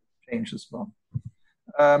business model change as well.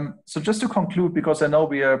 So just to conclude, because I know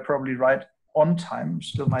we are probably right on time,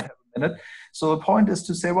 still might have a minute. So the point is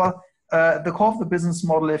to say, well, the core of the business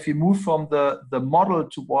model, if you move from the model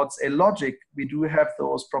towards a logic, we do have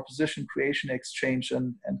those proposition, creation, exchange,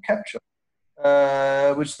 and capture,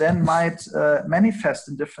 which then might manifest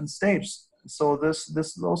in different stages. So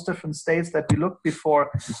those different states that we looked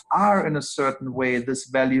before are in a certain way this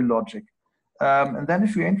value logic. And then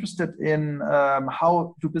if you're interested in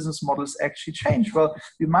how do business models actually change, well,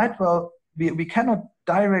 we cannot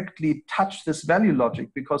directly touch this value logic,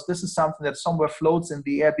 because this is something that somewhere floats in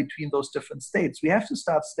the air between those different states. We have to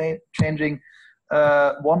start changing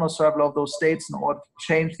one or several of those states in order to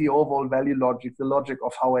change the overall value logic, the logic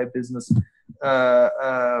of how a business has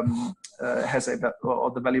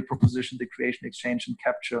or the value proposition, the creation, exchange, and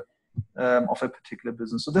capture of a particular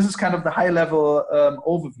business. So this is kind of the high-level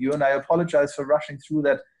overview, and I apologize for rushing through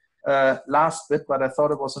that last bit, but I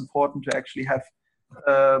thought it was important to actually have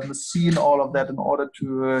seen all of that in order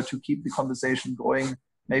to keep the conversation going,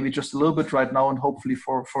 maybe just a little bit right now and hopefully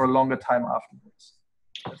for a longer time afterwards.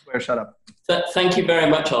 That's where I shut up. Thank you very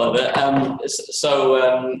much, Oliver.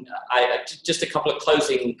 Just a couple of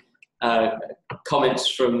closing comments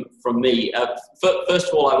from me. First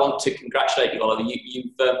of all, I want to congratulate you, Oliver.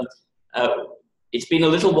 It's been a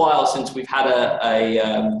little while since we've had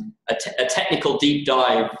a technical deep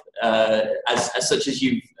dive as such as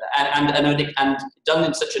you've and done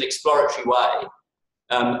in such an exploratory way.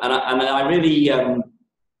 And I really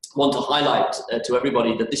want to highlight to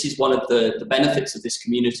everybody that this is one of the benefits of this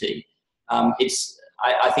community.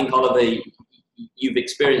 I think, Oliver, you've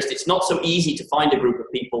experienced, it's not so easy to find a group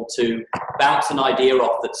of people to bounce an idea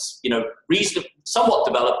off that's, reasonably, somewhat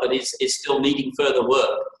developed, but is still needing further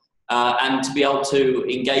work, and to be able to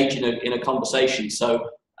engage in a conversation. So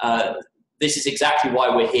this is exactly why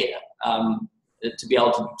we're here, to be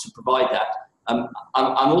able to provide that.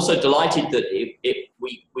 I'm also delighted that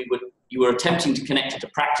you were attempting to connect it to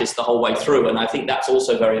practice the whole way through, and I think that's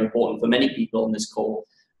also very important for many people on this call.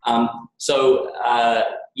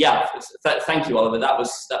 Thank you, Oliver. That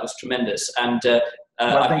was tremendous. And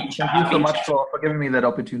thank you so much for giving me that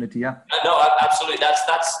opportunity. Yeah. No, absolutely. That's.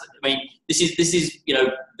 I mean, this is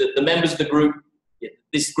the members of the group.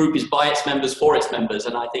 This group is by its members for its members,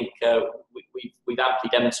 and I think we've amply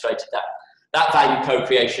demonstrated that value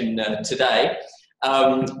co-creation today.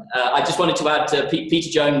 I just wanted to add, Peter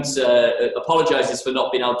Jones apologises for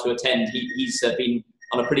not being able to attend. He's been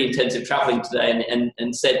on a pretty intensive travelling today,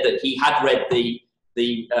 and said that he had read the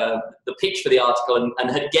pitch for the article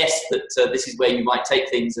and had guessed that this is where you might take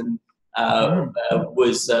things, and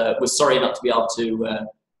was sorry not to be able to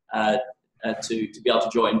be able to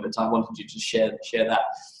join, but I wanted you to share that.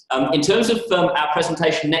 In terms of our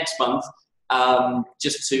presentation next month,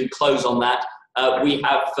 just to close on that, we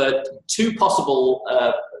have two possible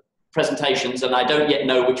presentations, and I don't yet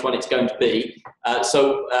know which one it's going to be.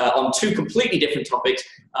 On two completely different topics.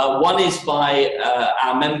 One is by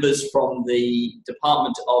our members from the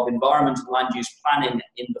Department of Environment and Land Use Planning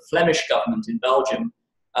in the Flemish government in Belgium,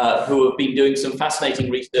 who have been doing some fascinating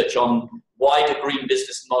research on why do green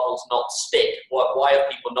business models not stick, why have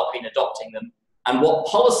people not been adopting them, and what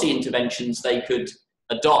policy interventions they could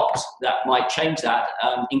adopt that might change that,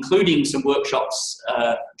 including some workshops,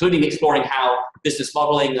 including exploring how business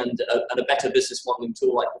modeling and a better business modeling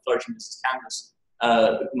tool like the Flourishing Business Canvas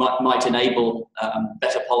might enable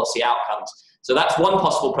better policy outcomes. So that's one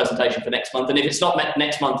possible presentation for next month, and if it's not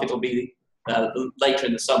next month, it'll be later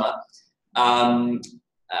in the summer. And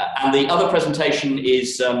the other presentation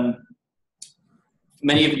is,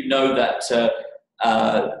 many of you know that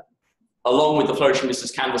along with the Flourishing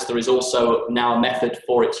Business Canvas, there is also now a method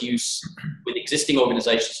for its use with existing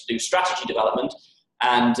organizations to do strategy development.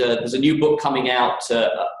 And there's a new book coming out,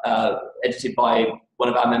 edited by one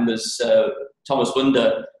of our members, Thomas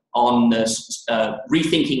Wunder, on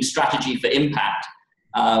rethinking strategy for impact.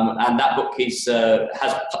 And that book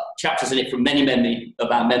has chapters in it from many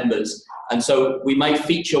of our members. And so we may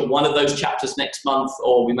feature one of those chapters next month,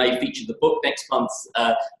 or we may feature the book next month,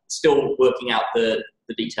 still working out the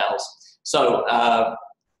details. So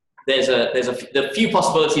there's a few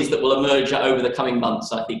possibilities that will emerge over the coming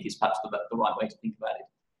months, I think, is perhaps the right way to think about it.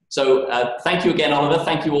 So thank you again, Oliver.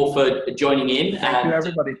 Thank you all for joining in. Thank you,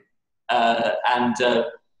 everybody.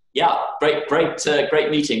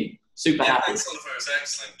 Great meeting. Super happy. Thanks, Oliver. It was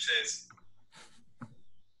excellent. Cheers.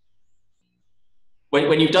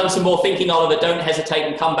 When you've done some more thinking, Oliver, don't hesitate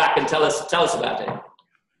and come back and tell us about it.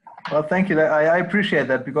 Well, thank you. I appreciate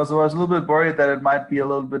that, because I was a little bit worried that it might be a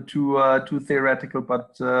little bit too theoretical,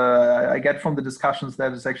 but I get from the discussions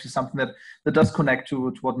that it's actually something that does connect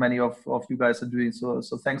to what many of you guys are doing. So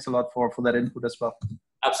thanks a lot for that input as well.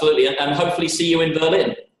 Absolutely, and hopefully see you in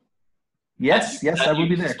Berlin. Yes, I will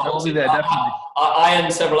be there. I will be there, definitely. I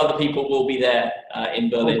and several other people will be there in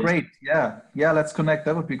Berlin. Oh, great. Yeah, let's connect.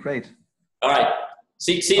 That would be great. All right.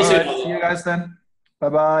 See you soon. Right. See you guys then.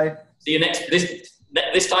 Bye-bye. See you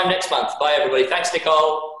this time next month. Bye, everybody. Thanks,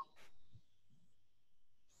 Nicole.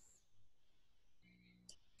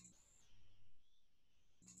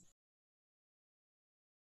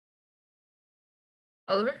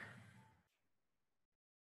 Oliver?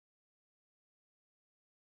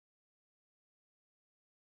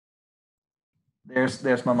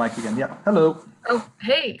 There's my mic again. Yeah. Hello. Oh,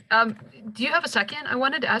 hey. Do you have a second? I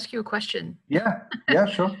wanted to ask you a question. Yeah,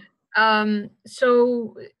 sure.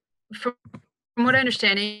 So from what I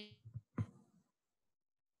understand,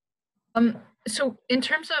 so in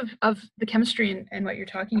terms of the chemistry and what you're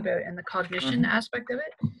talking about and the cognition aspect of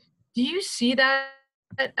it, do you see that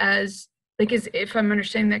as, like, if I'm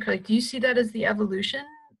understanding that correctly, do you see that as the evolution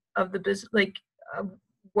of the business, like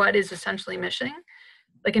what is essentially missing?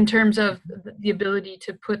 Like in terms of the ability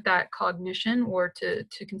to put that cognition or to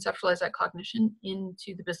conceptualize that cognition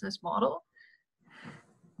into the business model?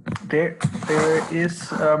 There is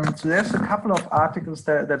so there's a couple of articles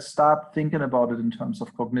that start thinking about it in terms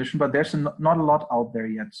of cognition, but there's not a lot out there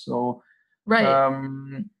yet. So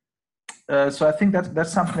right. So I think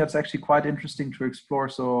that's something that's actually quite interesting to explore.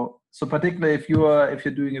 So particularly if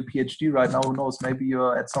you're doing a PhD right now, who knows? Maybe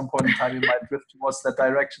you're at some point in time you might drift towards that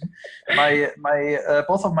direction. My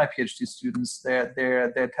both of my PhD students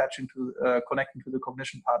they're attaching to connecting to the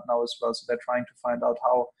cognition part now as well. So they're trying to find out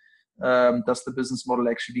how does the business model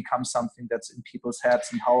actually become something that's in people's heads,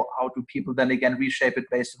 and how do people then again reshape it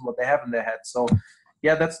based on what they have in their heads. So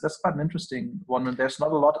yeah, that's quite an interesting one, and there's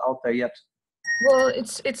not a lot out there yet. Well,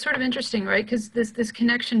 it's sort of interesting, right? Because this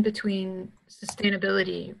connection between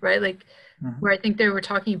sustainability, right? Like where I think they were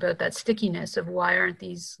talking about that stickiness of why aren't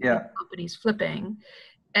these companies flipping,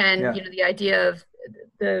 and you know, the idea of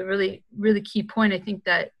the really key point I think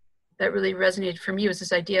that really resonated for me was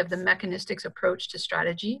this idea of the mechanistics approach to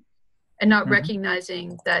strategy, and not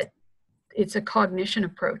recognizing that it's a cognition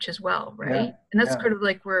approach as well, right? And that's sort of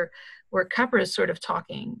like where Capra is sort of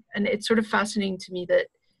talking, and it's sort of fascinating to me that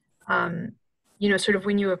you know, sort of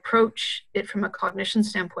when you approach it from a cognition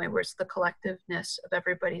standpoint, where it's the collectiveness of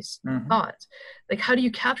everybody's thoughts, like how do you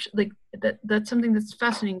capture, like that's something that's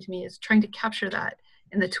fascinating to me, is trying to capture that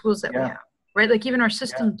in the tools that we have, right? Like even our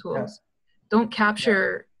system tools don't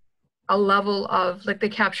capture a level of, like they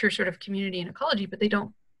capture sort of community and ecology, but they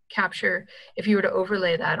don't capture, if you were to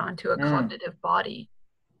overlay that onto a cognitive body,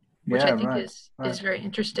 which I think is very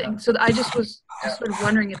interesting. So I just was sort of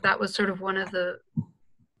wondering if that was sort of one of the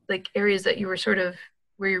like areas that you were sort of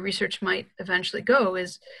where your research might eventually go,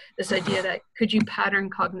 is this idea that could you pattern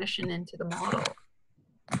cognition into the model?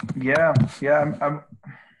 I'm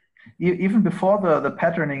even before the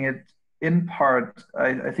patterning it in part,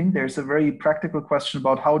 I think there's a very practical question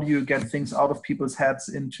about how do you get things out of people's heads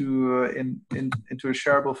into a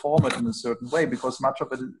shareable format in a certain way, because much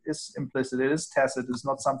of it is implicit, it is tacit, it's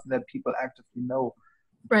not something that people actively know.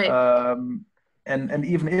 Right. And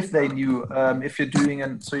even if they knew, if you're doing,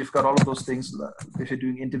 and so you've got all of those things, if you're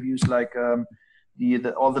doing interviews like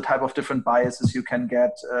all the type of different biases you can get,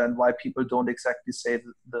 and why people don't exactly say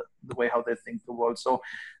the way how they think the world. So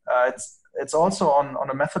it's also on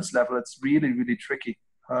a methods level, it's really, really tricky.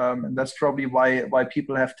 And that's probably why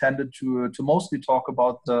people have tended to mostly talk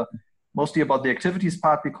about mostly about the activities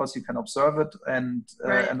part, because you can observe it, and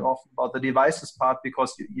often about the devices part,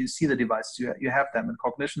 because you see the devices, you have them, and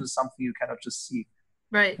cognition is something you cannot just see.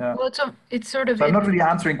 Right. Well, it's sort of. So I'm not really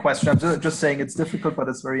answering questions. I'm just saying it's difficult, but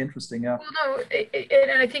it's very interesting. Yeah. Well, no,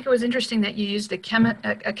 and I think it was interesting that you used a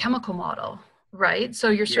chemical model, right? So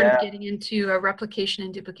you're sort of getting into a replication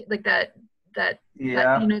and duplicate, like that you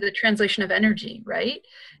know, the translation of energy, right?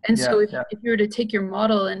 And so if you were to take your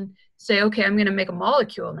model and say, okay, I'm going to make a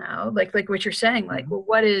molecule now, like what you're saying, like, well,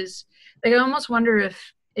 what is, like, I almost wonder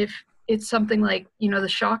if it's something like, you know, the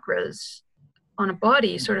chakras on a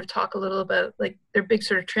body sort of talk a little about, like, they're big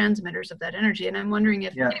sort of transmitters of that energy. And I'm wondering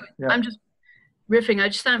if, I'm just riffing, I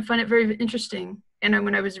just find it very interesting. And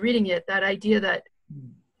when I was reading it, that idea that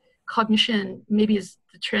cognition maybe is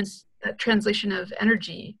that translation of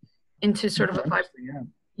energy into sort of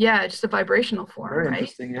just a vibrational form. Very right?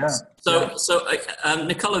 Interesting, yeah. So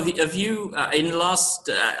Nicole, have you in the last?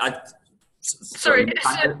 Sorry,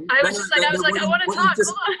 I was like, I want to talk.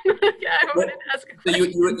 Hold on. I wanted to ask a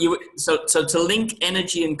question. So to link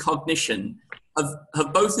energy and cognition,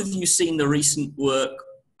 have both of you seen the recent work?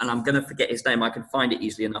 And I'm going to forget his name. I can find it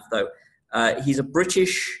easily enough though. He's a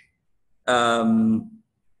British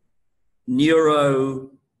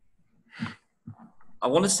I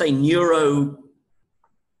want to say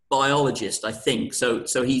neurobiologist, I think. So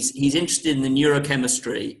he's interested in the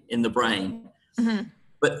neurochemistry in the brain. Mm-hmm.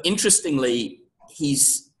 But interestingly, he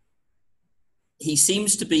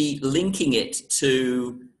seems to be linking it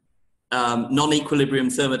to non-equilibrium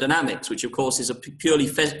thermodynamics, which of course is a purely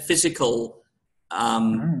physical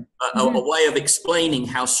a way of explaining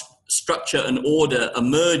how structure and order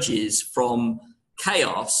emerges from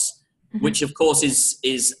chaos, which of course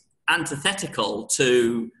is antithetical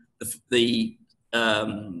to the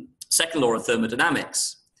second law of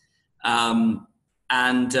thermodynamics,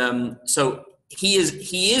 so he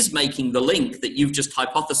is making the link that you've just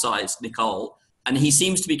hypothesized, Nicole, and he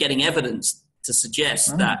seems to be getting evidence to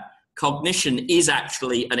suggest that cognition is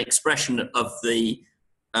actually an expression of the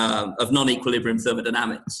of non-equilibrium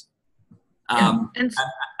thermodynamics.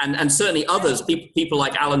 And certainly others, people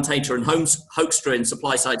like Alan Tater and Hoekstra in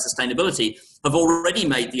supply-side sustainability, have already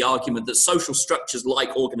made the argument that social structures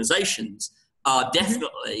like organizations are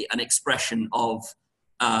definitely an expression of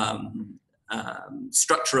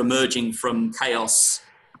structure emerging from chaos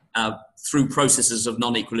through processes of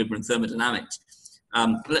non-equilibrium thermodynamics.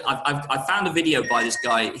 I found a video by this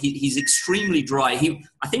guy. He's extremely dry.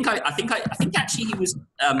 I think actually he was,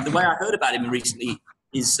 the way I heard about him recently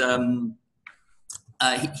is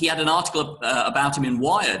he had an article about him in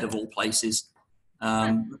Wired, of all places.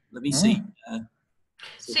 Let me see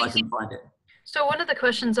if I can find it. So one of the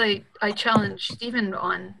questions I challenged Stephen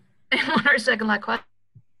on in one of our second lab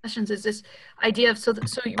questions is this idea of,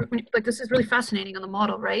 like, this is really fascinating on the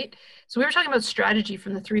model, right? So we were talking about strategy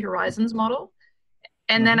from the 3 Horizons model.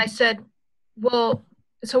 And then I said, well,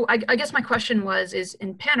 so I guess my question is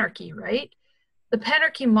in panarchy, right? The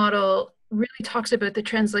panarchy model really talks about the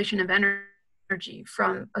translation of energy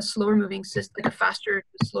from a slower moving system, like a faster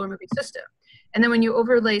to slower moving system. And then when you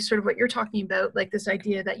overlay sort of what you're talking about, like this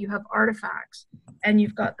idea that you have artifacts and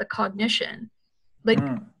you've got the cognition, like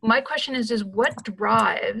my question is what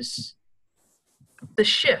drives the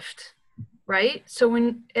shift, right? So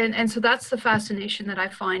when, and so that's the fascination that I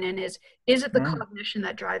find in is it the cognition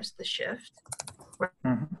that drives the shift,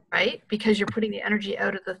 right? Because you're putting the energy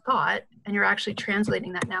out of the thought and you're actually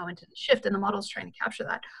translating that now into the shift, and the model's trying to capture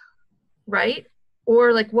that, right?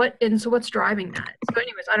 Or like what, and so what's driving that? So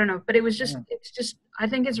anyways, I don't know, but it was just, it's just, I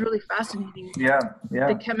think it's really fascinating. Yeah.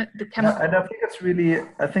 The chemical. And I think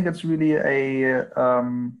it's really a,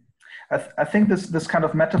 I think this kind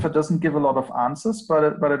of metaphor doesn't give a lot of answers, but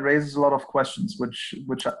it raises a lot of questions,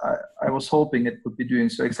 which I was hoping it would be doing.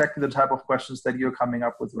 So exactly the type of questions that you're coming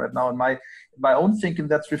up with right now. And my own thinking,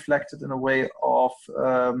 that's reflected in a way of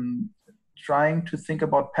trying to think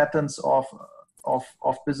about patterns of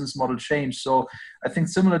business model change. So I think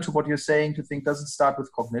similar to what you're saying, to think, does it start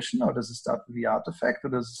with cognition, or does it start with the artifact, or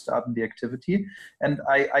does it start in the activity? And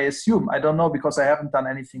I assume, I don't know because I haven't done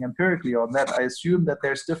anything empirically on that, I assume that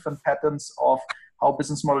there's different patterns of how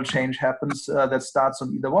business model change happens that starts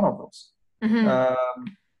on either one of those.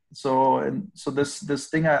 So this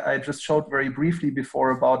thing I just showed very briefly before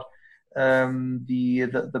about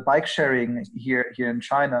the bike sharing here in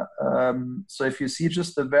China. So if you see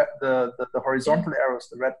just the horizontal arrows,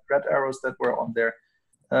 the red arrows that were on there,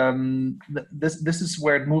 this is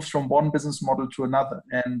where it moves from one business model to another.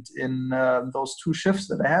 And in those 2 shifts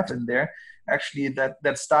that I have in there, actually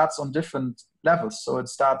that starts on different levels. So it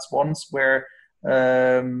starts once where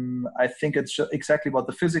I think it's exactly about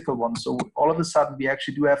the physical one. So all of a sudden we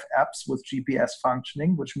actually do have apps with GPS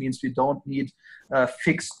functioning, which means we don't need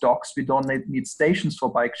fixed docks. We don't need stations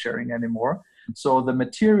for bike sharing anymore. So the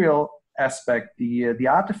material aspect, the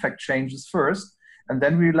artifact changes first. And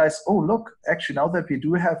then we realize, oh, look, actually now that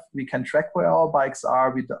we can track where our bikes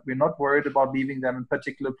are, we're not worried about leaving them in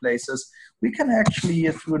particular places. We can actually,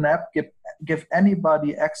 through an app, give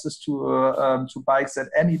anybody access to bikes at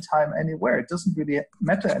any time, anywhere. It doesn't really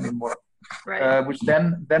matter anymore. Right. Which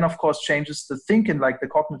then of course changes the thinking, like the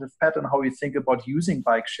cognitive pattern, how you think about using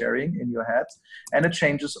bike sharing in your head. And it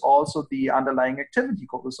changes also the underlying activity,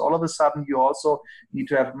 because all of a sudden you also need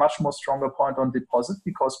to have a much more stronger point on deposit,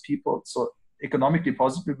 because people, so economically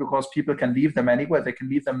positive, because people can leave them anywhere. They can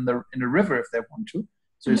leave them in a river if they want to.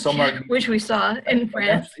 So which we saw in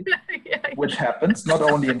France. Which happens not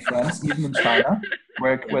only in France, even in China,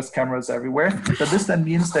 where there's cameras everywhere. But this then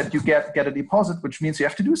means that you get a deposit, which means you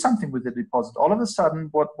have to do something with the deposit. All of a sudden,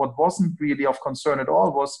 what wasn't really of concern at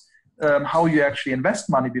all was how you actually invest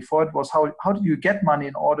money. Before it was how do you get money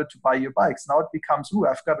in order to buy your bikes. Now it becomes,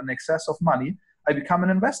 I've got an excess of money. I become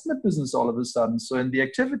an investment business all of a sudden. So in the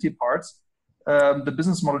activity parts, the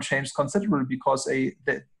business model changed considerably, because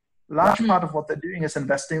the large part of what they're doing is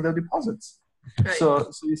investing their deposits. Right. So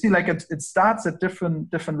you see, like it starts at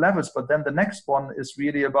different levels, but then the next one is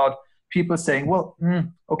really about people saying, well,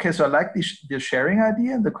 okay, so I like the sharing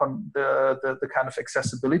idea and the kind of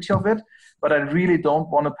accessibility of it, but I really don't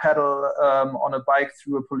want to pedal on a bike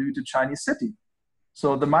through a polluted Chinese city.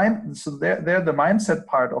 So the mindset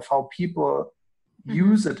part of how people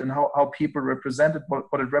use it and how people represent it,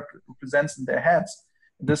 what it represents in their heads.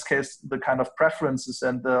 In this case, the kind of preferences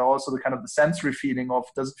and also the kind of the sensory feeling of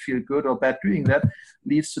does it feel good or bad doing that,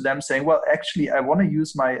 leads to them saying, well, actually, I want to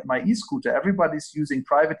use my e-scooter. Everybody's using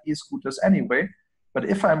private e-scooters anyway. But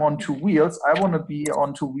if I'm on 2 wheels, I want to be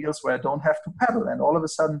on 2 wheels where I don't have to pedal. And all of a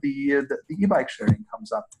sudden, the e-bike sharing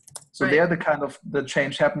comes up. So there, the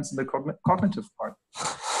change happens in the cognitive part.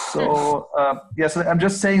 So so I'm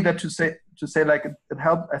just saying that to say like it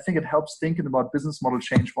helps. I think it helps thinking about business model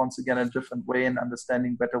change once again in a different way, and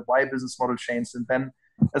understanding better why business model changed, and then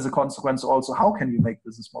as a consequence also how can you make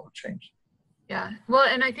business model change. Yeah, well,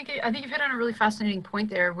 and I think you've hit on a really fascinating point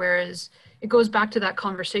there. Whereas it goes back to that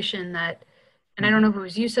conversation that, and I don't know if it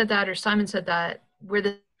was you said that or Simon said that, where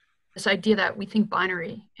this idea that we think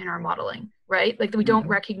binary in our modeling, right? Like we don't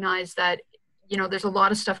recognize that, there's a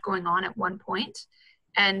lot of stuff going on at one point.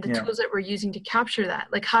 and the tools that we're using to capture that.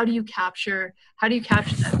 Like, how do you capture that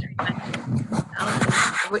three-dimensional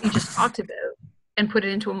analysis of what you just talked about and put it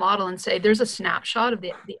into a model and say, there's a snapshot of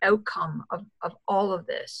the outcome of all of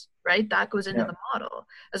this, right? That goes into the model,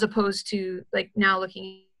 as opposed to like now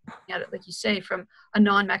looking at it, like you say, from a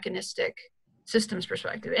non-mechanistic systems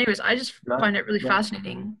perspective. Anyways, I just find it really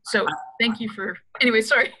fascinating. So thank you for, anyway,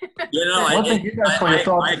 sorry. I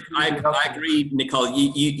agree, Nicole.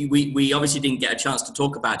 We obviously didn't get a chance to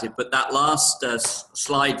talk about it, but that last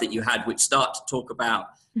slide that you had, which started to talk about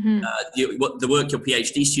the work your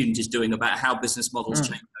PhD student is doing about how business models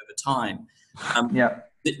change over time.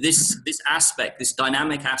 This aspect, this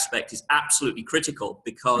dynamic aspect, is absolutely critical,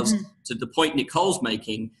 because to the point Nicole's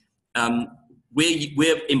making,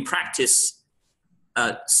 we're in practice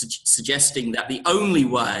suggesting that the only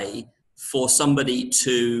way for somebody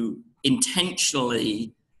to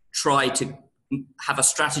intentionally try to have a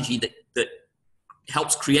strategy that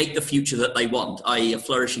helps create the future that they want, i.e. a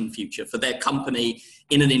flourishing future for their company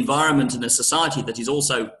in an environment and a society that is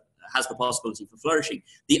also has the possibility for flourishing,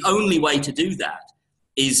 the only way to do that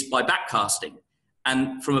is by backcasting.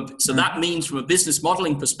 And so that means from a business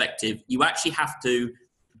modeling perspective, you actually have to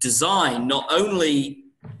design not only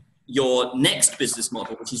your next business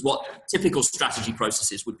model, which is what typical strategy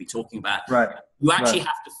processes would be talking about. Right. You actually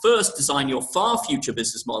have to first design your far future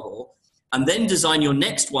business model, and then design your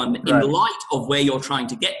next one in light of where you're trying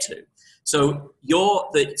to get to. So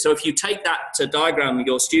if you take that diagram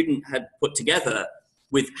your student had put together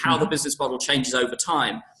with how the business model changes over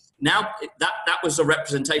time, now that was a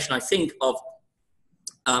representation, I think, of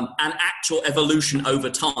an actual evolution over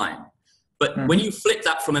time. But when you flip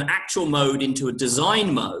that from an actual mode into a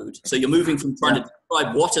design mode, so you're moving from trying to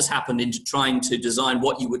describe what has happened into trying to design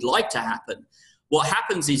what you would like to happen, what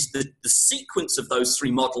happens is that the sequence of those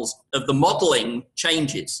three models, of the modeling,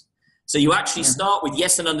 changes. So you actually start with,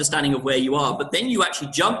 yes, an understanding of where you are, but then you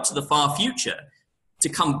actually jump to the far future to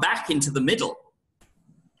come back into the middle.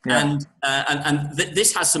 And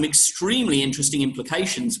this has some extremely interesting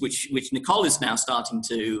implications, which Nicole is now starting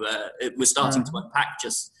to unpack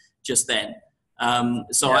just then.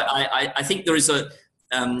 I think there is a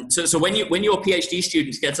so when your PhD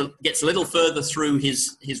student gets a little further through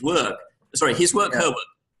his work, her work,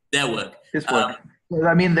 their work, his work.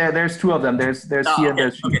 I mean, there's two of them. There's he and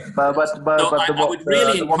there's she. Okay. But I would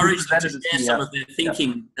really encourage them to share some of their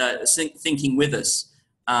thinking thinking with us,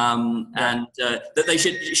 and that they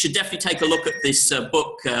should definitely take a look at this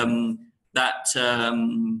book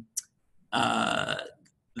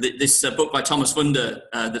this book by Thomas Wunder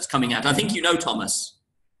that's coming out. I think you know Thomas.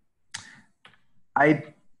 I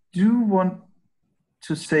do want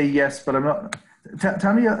to say yes, but I'm not.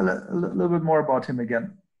 Tell me a little bit more about him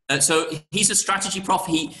again. So he's a strategy prof.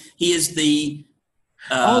 He is the.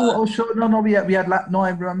 Sure. No. We had I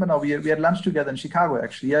remember now. We had lunch together in Chicago,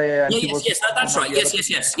 actually. Yeah. That's right. Yes.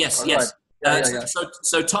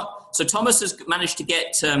 So Thomas has managed to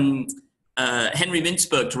get Henry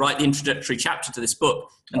Mintzberg to write the introductory chapter to this book,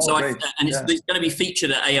 and it's going to be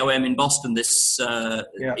featured at AOM in Boston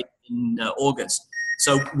in August.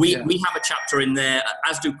 So we have a chapter in there,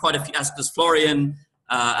 as does Florian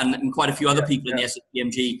and quite a few other people in the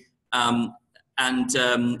SFPMG,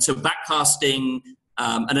 so backcasting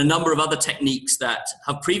and a number of other techniques that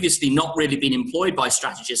have previously not really been employed by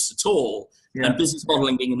strategists at all, and business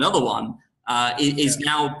modeling being another one. Is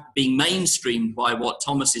now being mainstreamed by what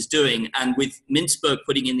Thomas is doing. And with Mintzberg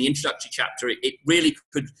putting in the introductory chapter, it really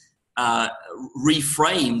could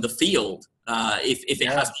reframe the field if it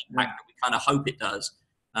has the impact that we kind of hope it does.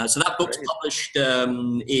 So that book's published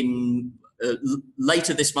in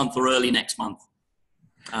later this month or early next month.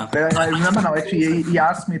 But I remember now, actually, he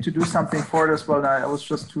asked me to do something for it as well. And I was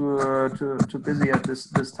just too busy at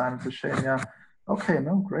this time. It's a shame, Okay,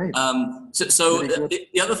 no, great.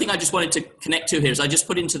 The other thing I just wanted to connect to here is I just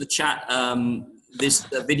put into the chat this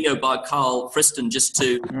video by Carl Friston just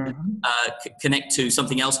to connect to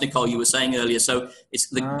something else, Nicole, you were saying earlier. So it's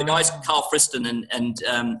the guy's Carl Friston, and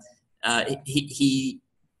he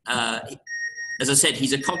as I said,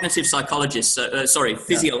 he's a cognitive psychologist,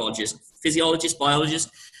 physiologist, biologist.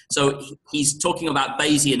 So he's talking about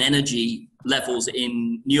Bayesian energy levels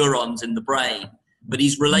in neurons in the brain. But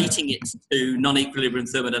he's relating it to non-equilibrium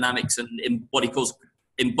thermodynamics and what he calls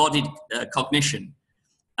embodied cognition.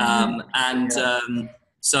 And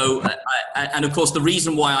of course, the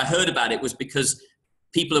reason why I heard about it was because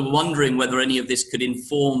people are wondering whether any of this could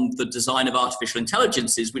inform the design of artificial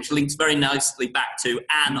intelligences, which links very nicely back to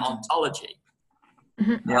an ontology.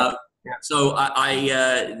 So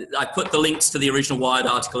I put the links to the original Wired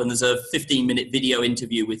article, and there's a 15-minute video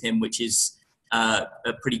interview with him, which is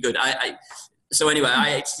pretty good. So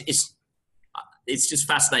anyway, it's just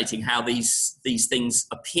fascinating how these things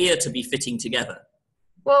appear to be fitting together.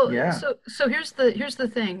 Well, so here's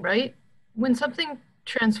the thing, right? When something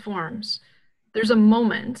transforms, there's a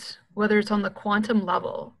moment, whether it's on the quantum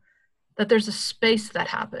level, that there's a space that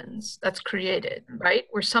happens, that's created, right?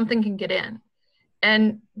 Where something can get in.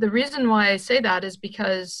 And the reason why I say that is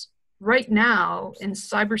because right now in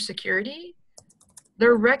cybersecurity,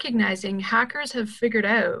 they're recognizing hackers have figured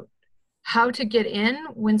out how to get in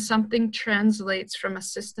when something translates from a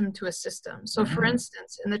system to a system. So for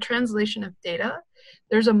instance, in the translation of data,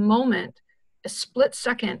 there's a moment, a split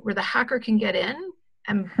second, where the hacker can get in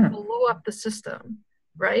and blow up the system,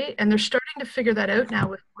 right? And they're starting to figure that out now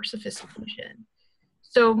with more sophistication.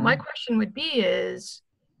 So my question would be is,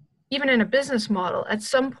 even in a business model, at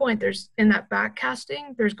some point there's, in that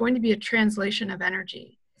backcasting, there's going to be a translation of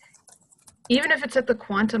energy. Even if it's at the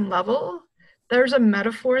quantum level, there's a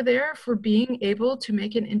metaphor there for being able to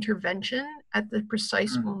make an intervention at the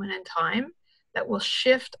precise moment in time that will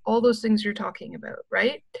shift all those things you're talking about,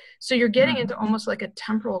 right? So you're getting into almost like a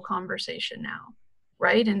temporal conversation now,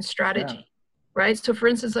 right? In strategy, right? So for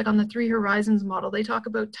instance, like on the 3 horizons model, they talk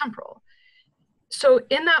about temporal. So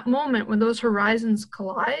in that moment when those horizons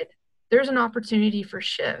collide, there's an opportunity for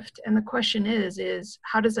shift. And the question is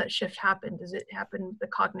how does that shift happen? Does it happen with the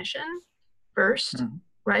cognition first?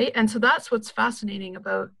 Right? And so that's what's fascinating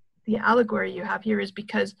about the allegory you have here, is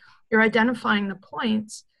because you're identifying the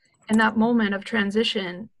points in that moment of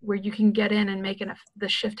transition where you can get in and make the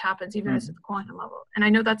shift happens, even as it's quantum level. And I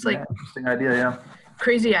know that's like interesting idea,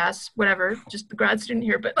 crazy ass, whatever, just the grad student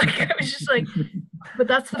here, but like, I was just like, but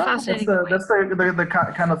that's the fascinating point. That's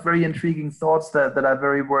the kind of very intriguing thoughts that are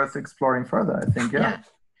very worth exploring further, I think. Yeah.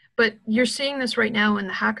 But you're seeing this right now in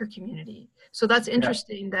the hacker community. So that's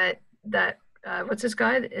interesting that what's this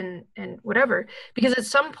guy and whatever, because at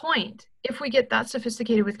some point, if we get that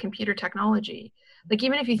sophisticated with computer technology, like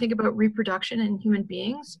even if you think about reproduction in human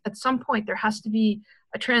beings, at some point there has to be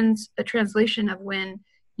a translation of when,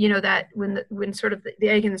 you know, that when sort of the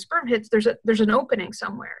egg and the sperm hits, there's an opening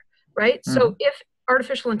somewhere, right? So if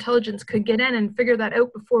artificial intelligence could get in and figure that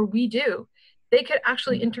out before we do, they could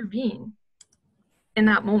actually intervene in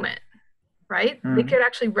that moment, right? They could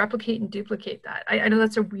actually replicate and duplicate that. I know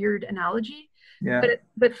that's a weird analogy,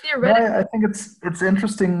 but theoretically, I think it's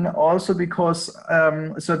interesting also because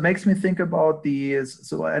so it makes me think about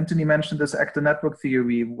so Anthony mentioned this actor network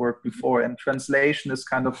theory work before, and translation is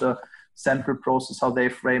kind of the central process, how they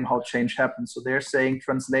frame how change happens. So they're saying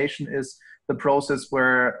translation is the process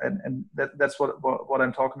where, and that's what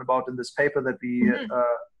I'm talking about in this paper that we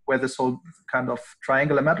where this whole kind of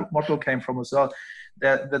triangular model came from as well.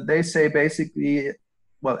 That they say basically,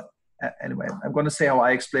 well, anyway, I'm going to say how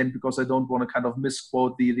I explained because I don't want to kind of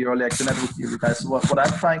misquote the early actor network theory guys. So what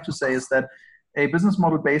I'm trying to say is that a business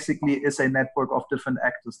model basically is a network of different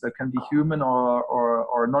actors. That can be human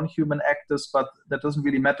or non-human actors, but that doesn't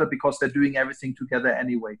really matter because they're doing everything together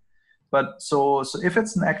anyway. But so if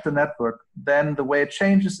it's an actor network, then the way it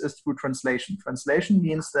changes is through translation. Translation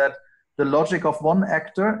means that the logic of one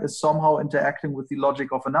actor is somehow interacting with the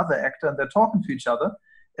logic of another actor, and they're talking to each other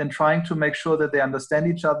and trying to make sure that they understand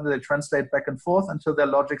each other. They translate back and forth until their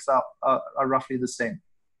logics are roughly the same.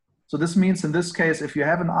 So this means in this case, if you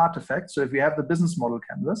have an artifact, so if you have the business model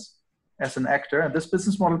canvas as an actor, and this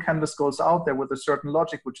business model canvas goes out there with a certain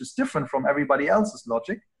logic, which is different from everybody else's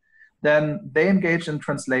logic, then they engage in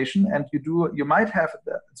translation, and you might have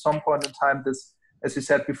at some point in time this, as you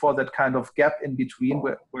said before, that kind of gap in between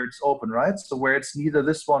where it's open, right? So where it's neither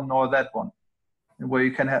this one nor that one, and where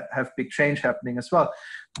you can have big change happening as well.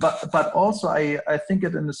 But also I think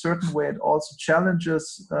it in a certain way, it also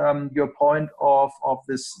challenges your point of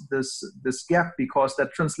this gap, because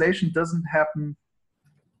that translation doesn't happen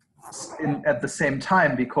at the same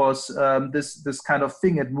time, because this kind of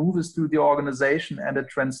thing, it moves through the organization and it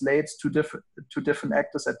translates to different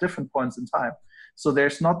actors at different points in time. So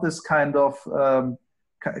there's not this kind of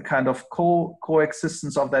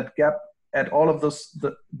coexistence of that gap at all of those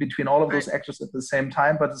between all of those actors at the same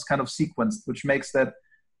time, but it's kind of sequenced, which makes that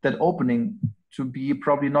opening to be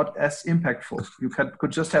probably not as impactful. You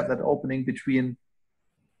could just have that opening between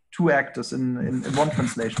two actors in one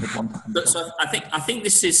translation at one time. So I think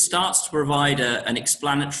this starts to provide an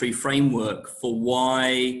explanatory framework for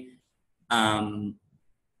why,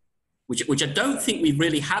 which I don't think we've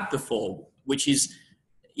really had before, which is,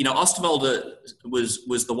 you know, Osterwalder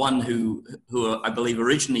was the one who I believe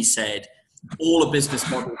originally said all a business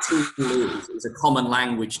model tool is a common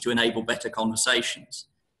language to enable better conversations.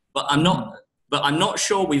 But I'm not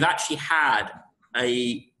sure we've actually had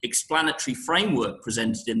a explanatory framework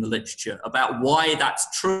presented in the literature about why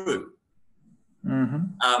that's true.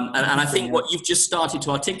 And I think what you've just started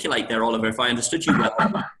to articulate there, Oliver, if I understood you well,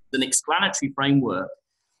 is an explanatory framework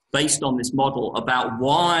based on this model about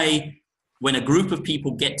why when a group of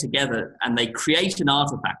people get together and they create an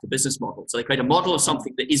artifact, a business model, so they create a model of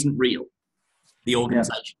something that isn't real, the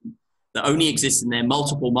organization, that only exists in their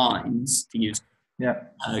multiple minds, to use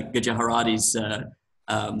Gaja Haradi's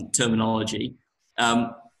terminology,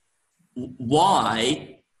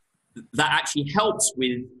 why that actually helps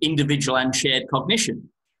with individual and shared cognition.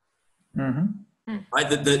 Right?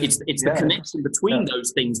 It's the connection between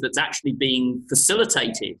those things that's actually being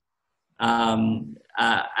facilitated, and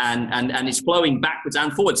it's flowing backwards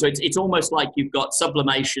and forwards. So it's almost like you've got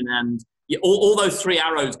sublimation and all those three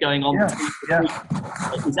arrows going on is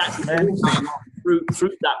actually all going on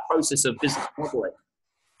through that process of business modeling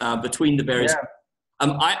between the various.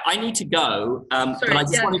 I need to go, but I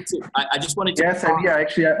just wanted to. I just wanted to. Yes,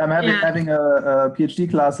 actually, I'm having a PhD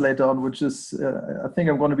class later on, which is I think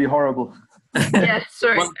I'm going to be horrible. Yeah,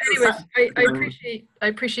 sorry. Anyways, I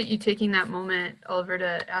appreciate you taking that moment, Oliver,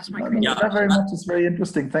 to ask my question. Yeah, very much. It's very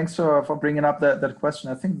interesting. Thanks for bringing up that question.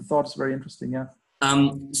 I think the thought is very interesting. Yeah.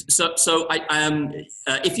 So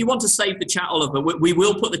if you want to save the chat, Oliver, we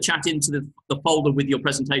will put the chat into the folder with your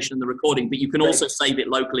presentation and the recording, but you can also save it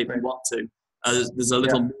locally if you want to. There's a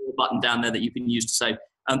little more button down there that you can use to save.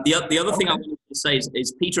 The other thing I wanted to say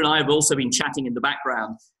is Peter and I have also been chatting in the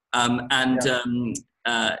background,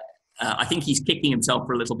 I think he's kicking himself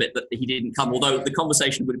for a little bit that he didn't come, although the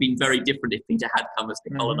conversation would have been very different if Peter had come, as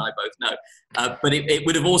Nicole and I both know. But it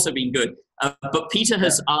would have also been good. But Peter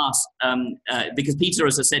has asked, because Peter,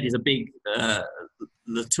 as I said, is a big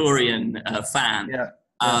Latourian fan.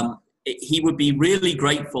 He would be really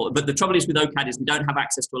grateful. But the trouble is with OCAD is we don't have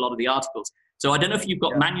access to a lot of the articles. So I don't know if you've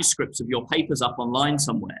got manuscripts of your papers up online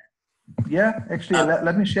somewhere. Yeah, actually,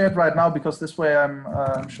 let me share it right now, because this way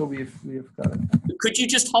I'm sure we've got it. Could you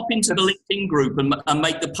just hop into the LinkedIn group and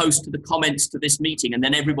make the post to the comments to this meeting, and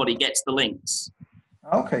then everybody gets the links?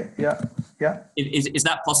 Okay, yeah. Is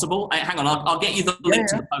that possible? Hang on, I'll get you the link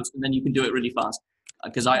to the post, and then you can do it really fast.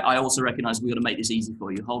 Because I also recognize we've got to make this easy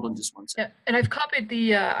for you. Hold on just one second. Yeah, and I've copied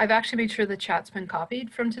I've actually made sure the chat's been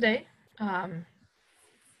copied from today.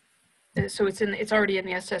 So it's already in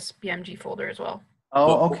the SSBMG folder as well.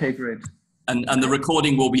 Oh, okay, great. And the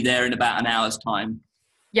recording will be there in about an hour's time.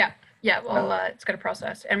 Yeah. Well, it's got to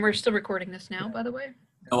process, and we're still recording this now, by the way.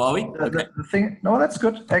 Oh, are we? Okay. The thing, no, that's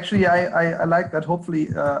good. Actually, I like that. Hopefully,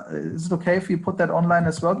 is it okay if you put that online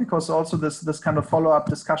as well? Because also this kind of follow-up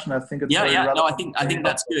discussion, I think it's very relevant. No, I think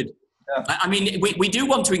that's good. Yeah. I mean, we do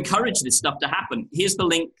want to encourage this stuff to happen. Here's the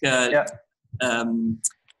link,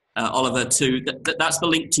 Oliver. That's the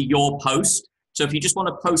link to your post. So if you just want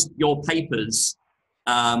to post your papers.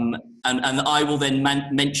 And I will then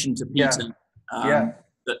mention to Peter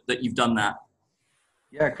that you've done that.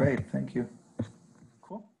 Yeah, great. Thank you.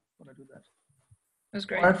 Cool. I'm gonna do that. That was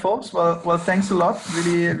great. All right, folks. Well, thanks a lot.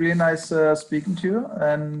 Really nice speaking to you.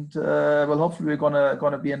 And hopefully we're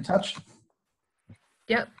gonna be in touch.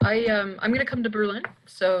 Yeah, I'm gonna come to Berlin.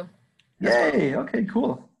 So. Yay! Okay,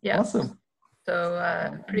 cool. Yeah. Awesome. So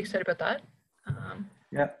pretty excited about that.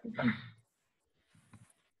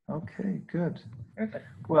 Okay, good. Perfect.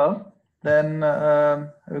 Well, then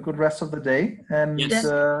have a good rest of the day, and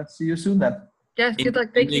see you soon then. Yes, good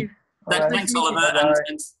luck. Thank you. Thanks, Oliver,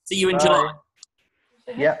 and see you in July.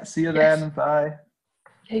 Yeah, see you then. Bye.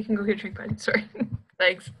 Yeah, you can go get a drink, bud. Sorry.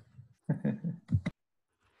 Thanks.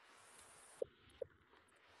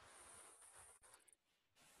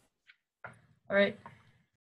 All right.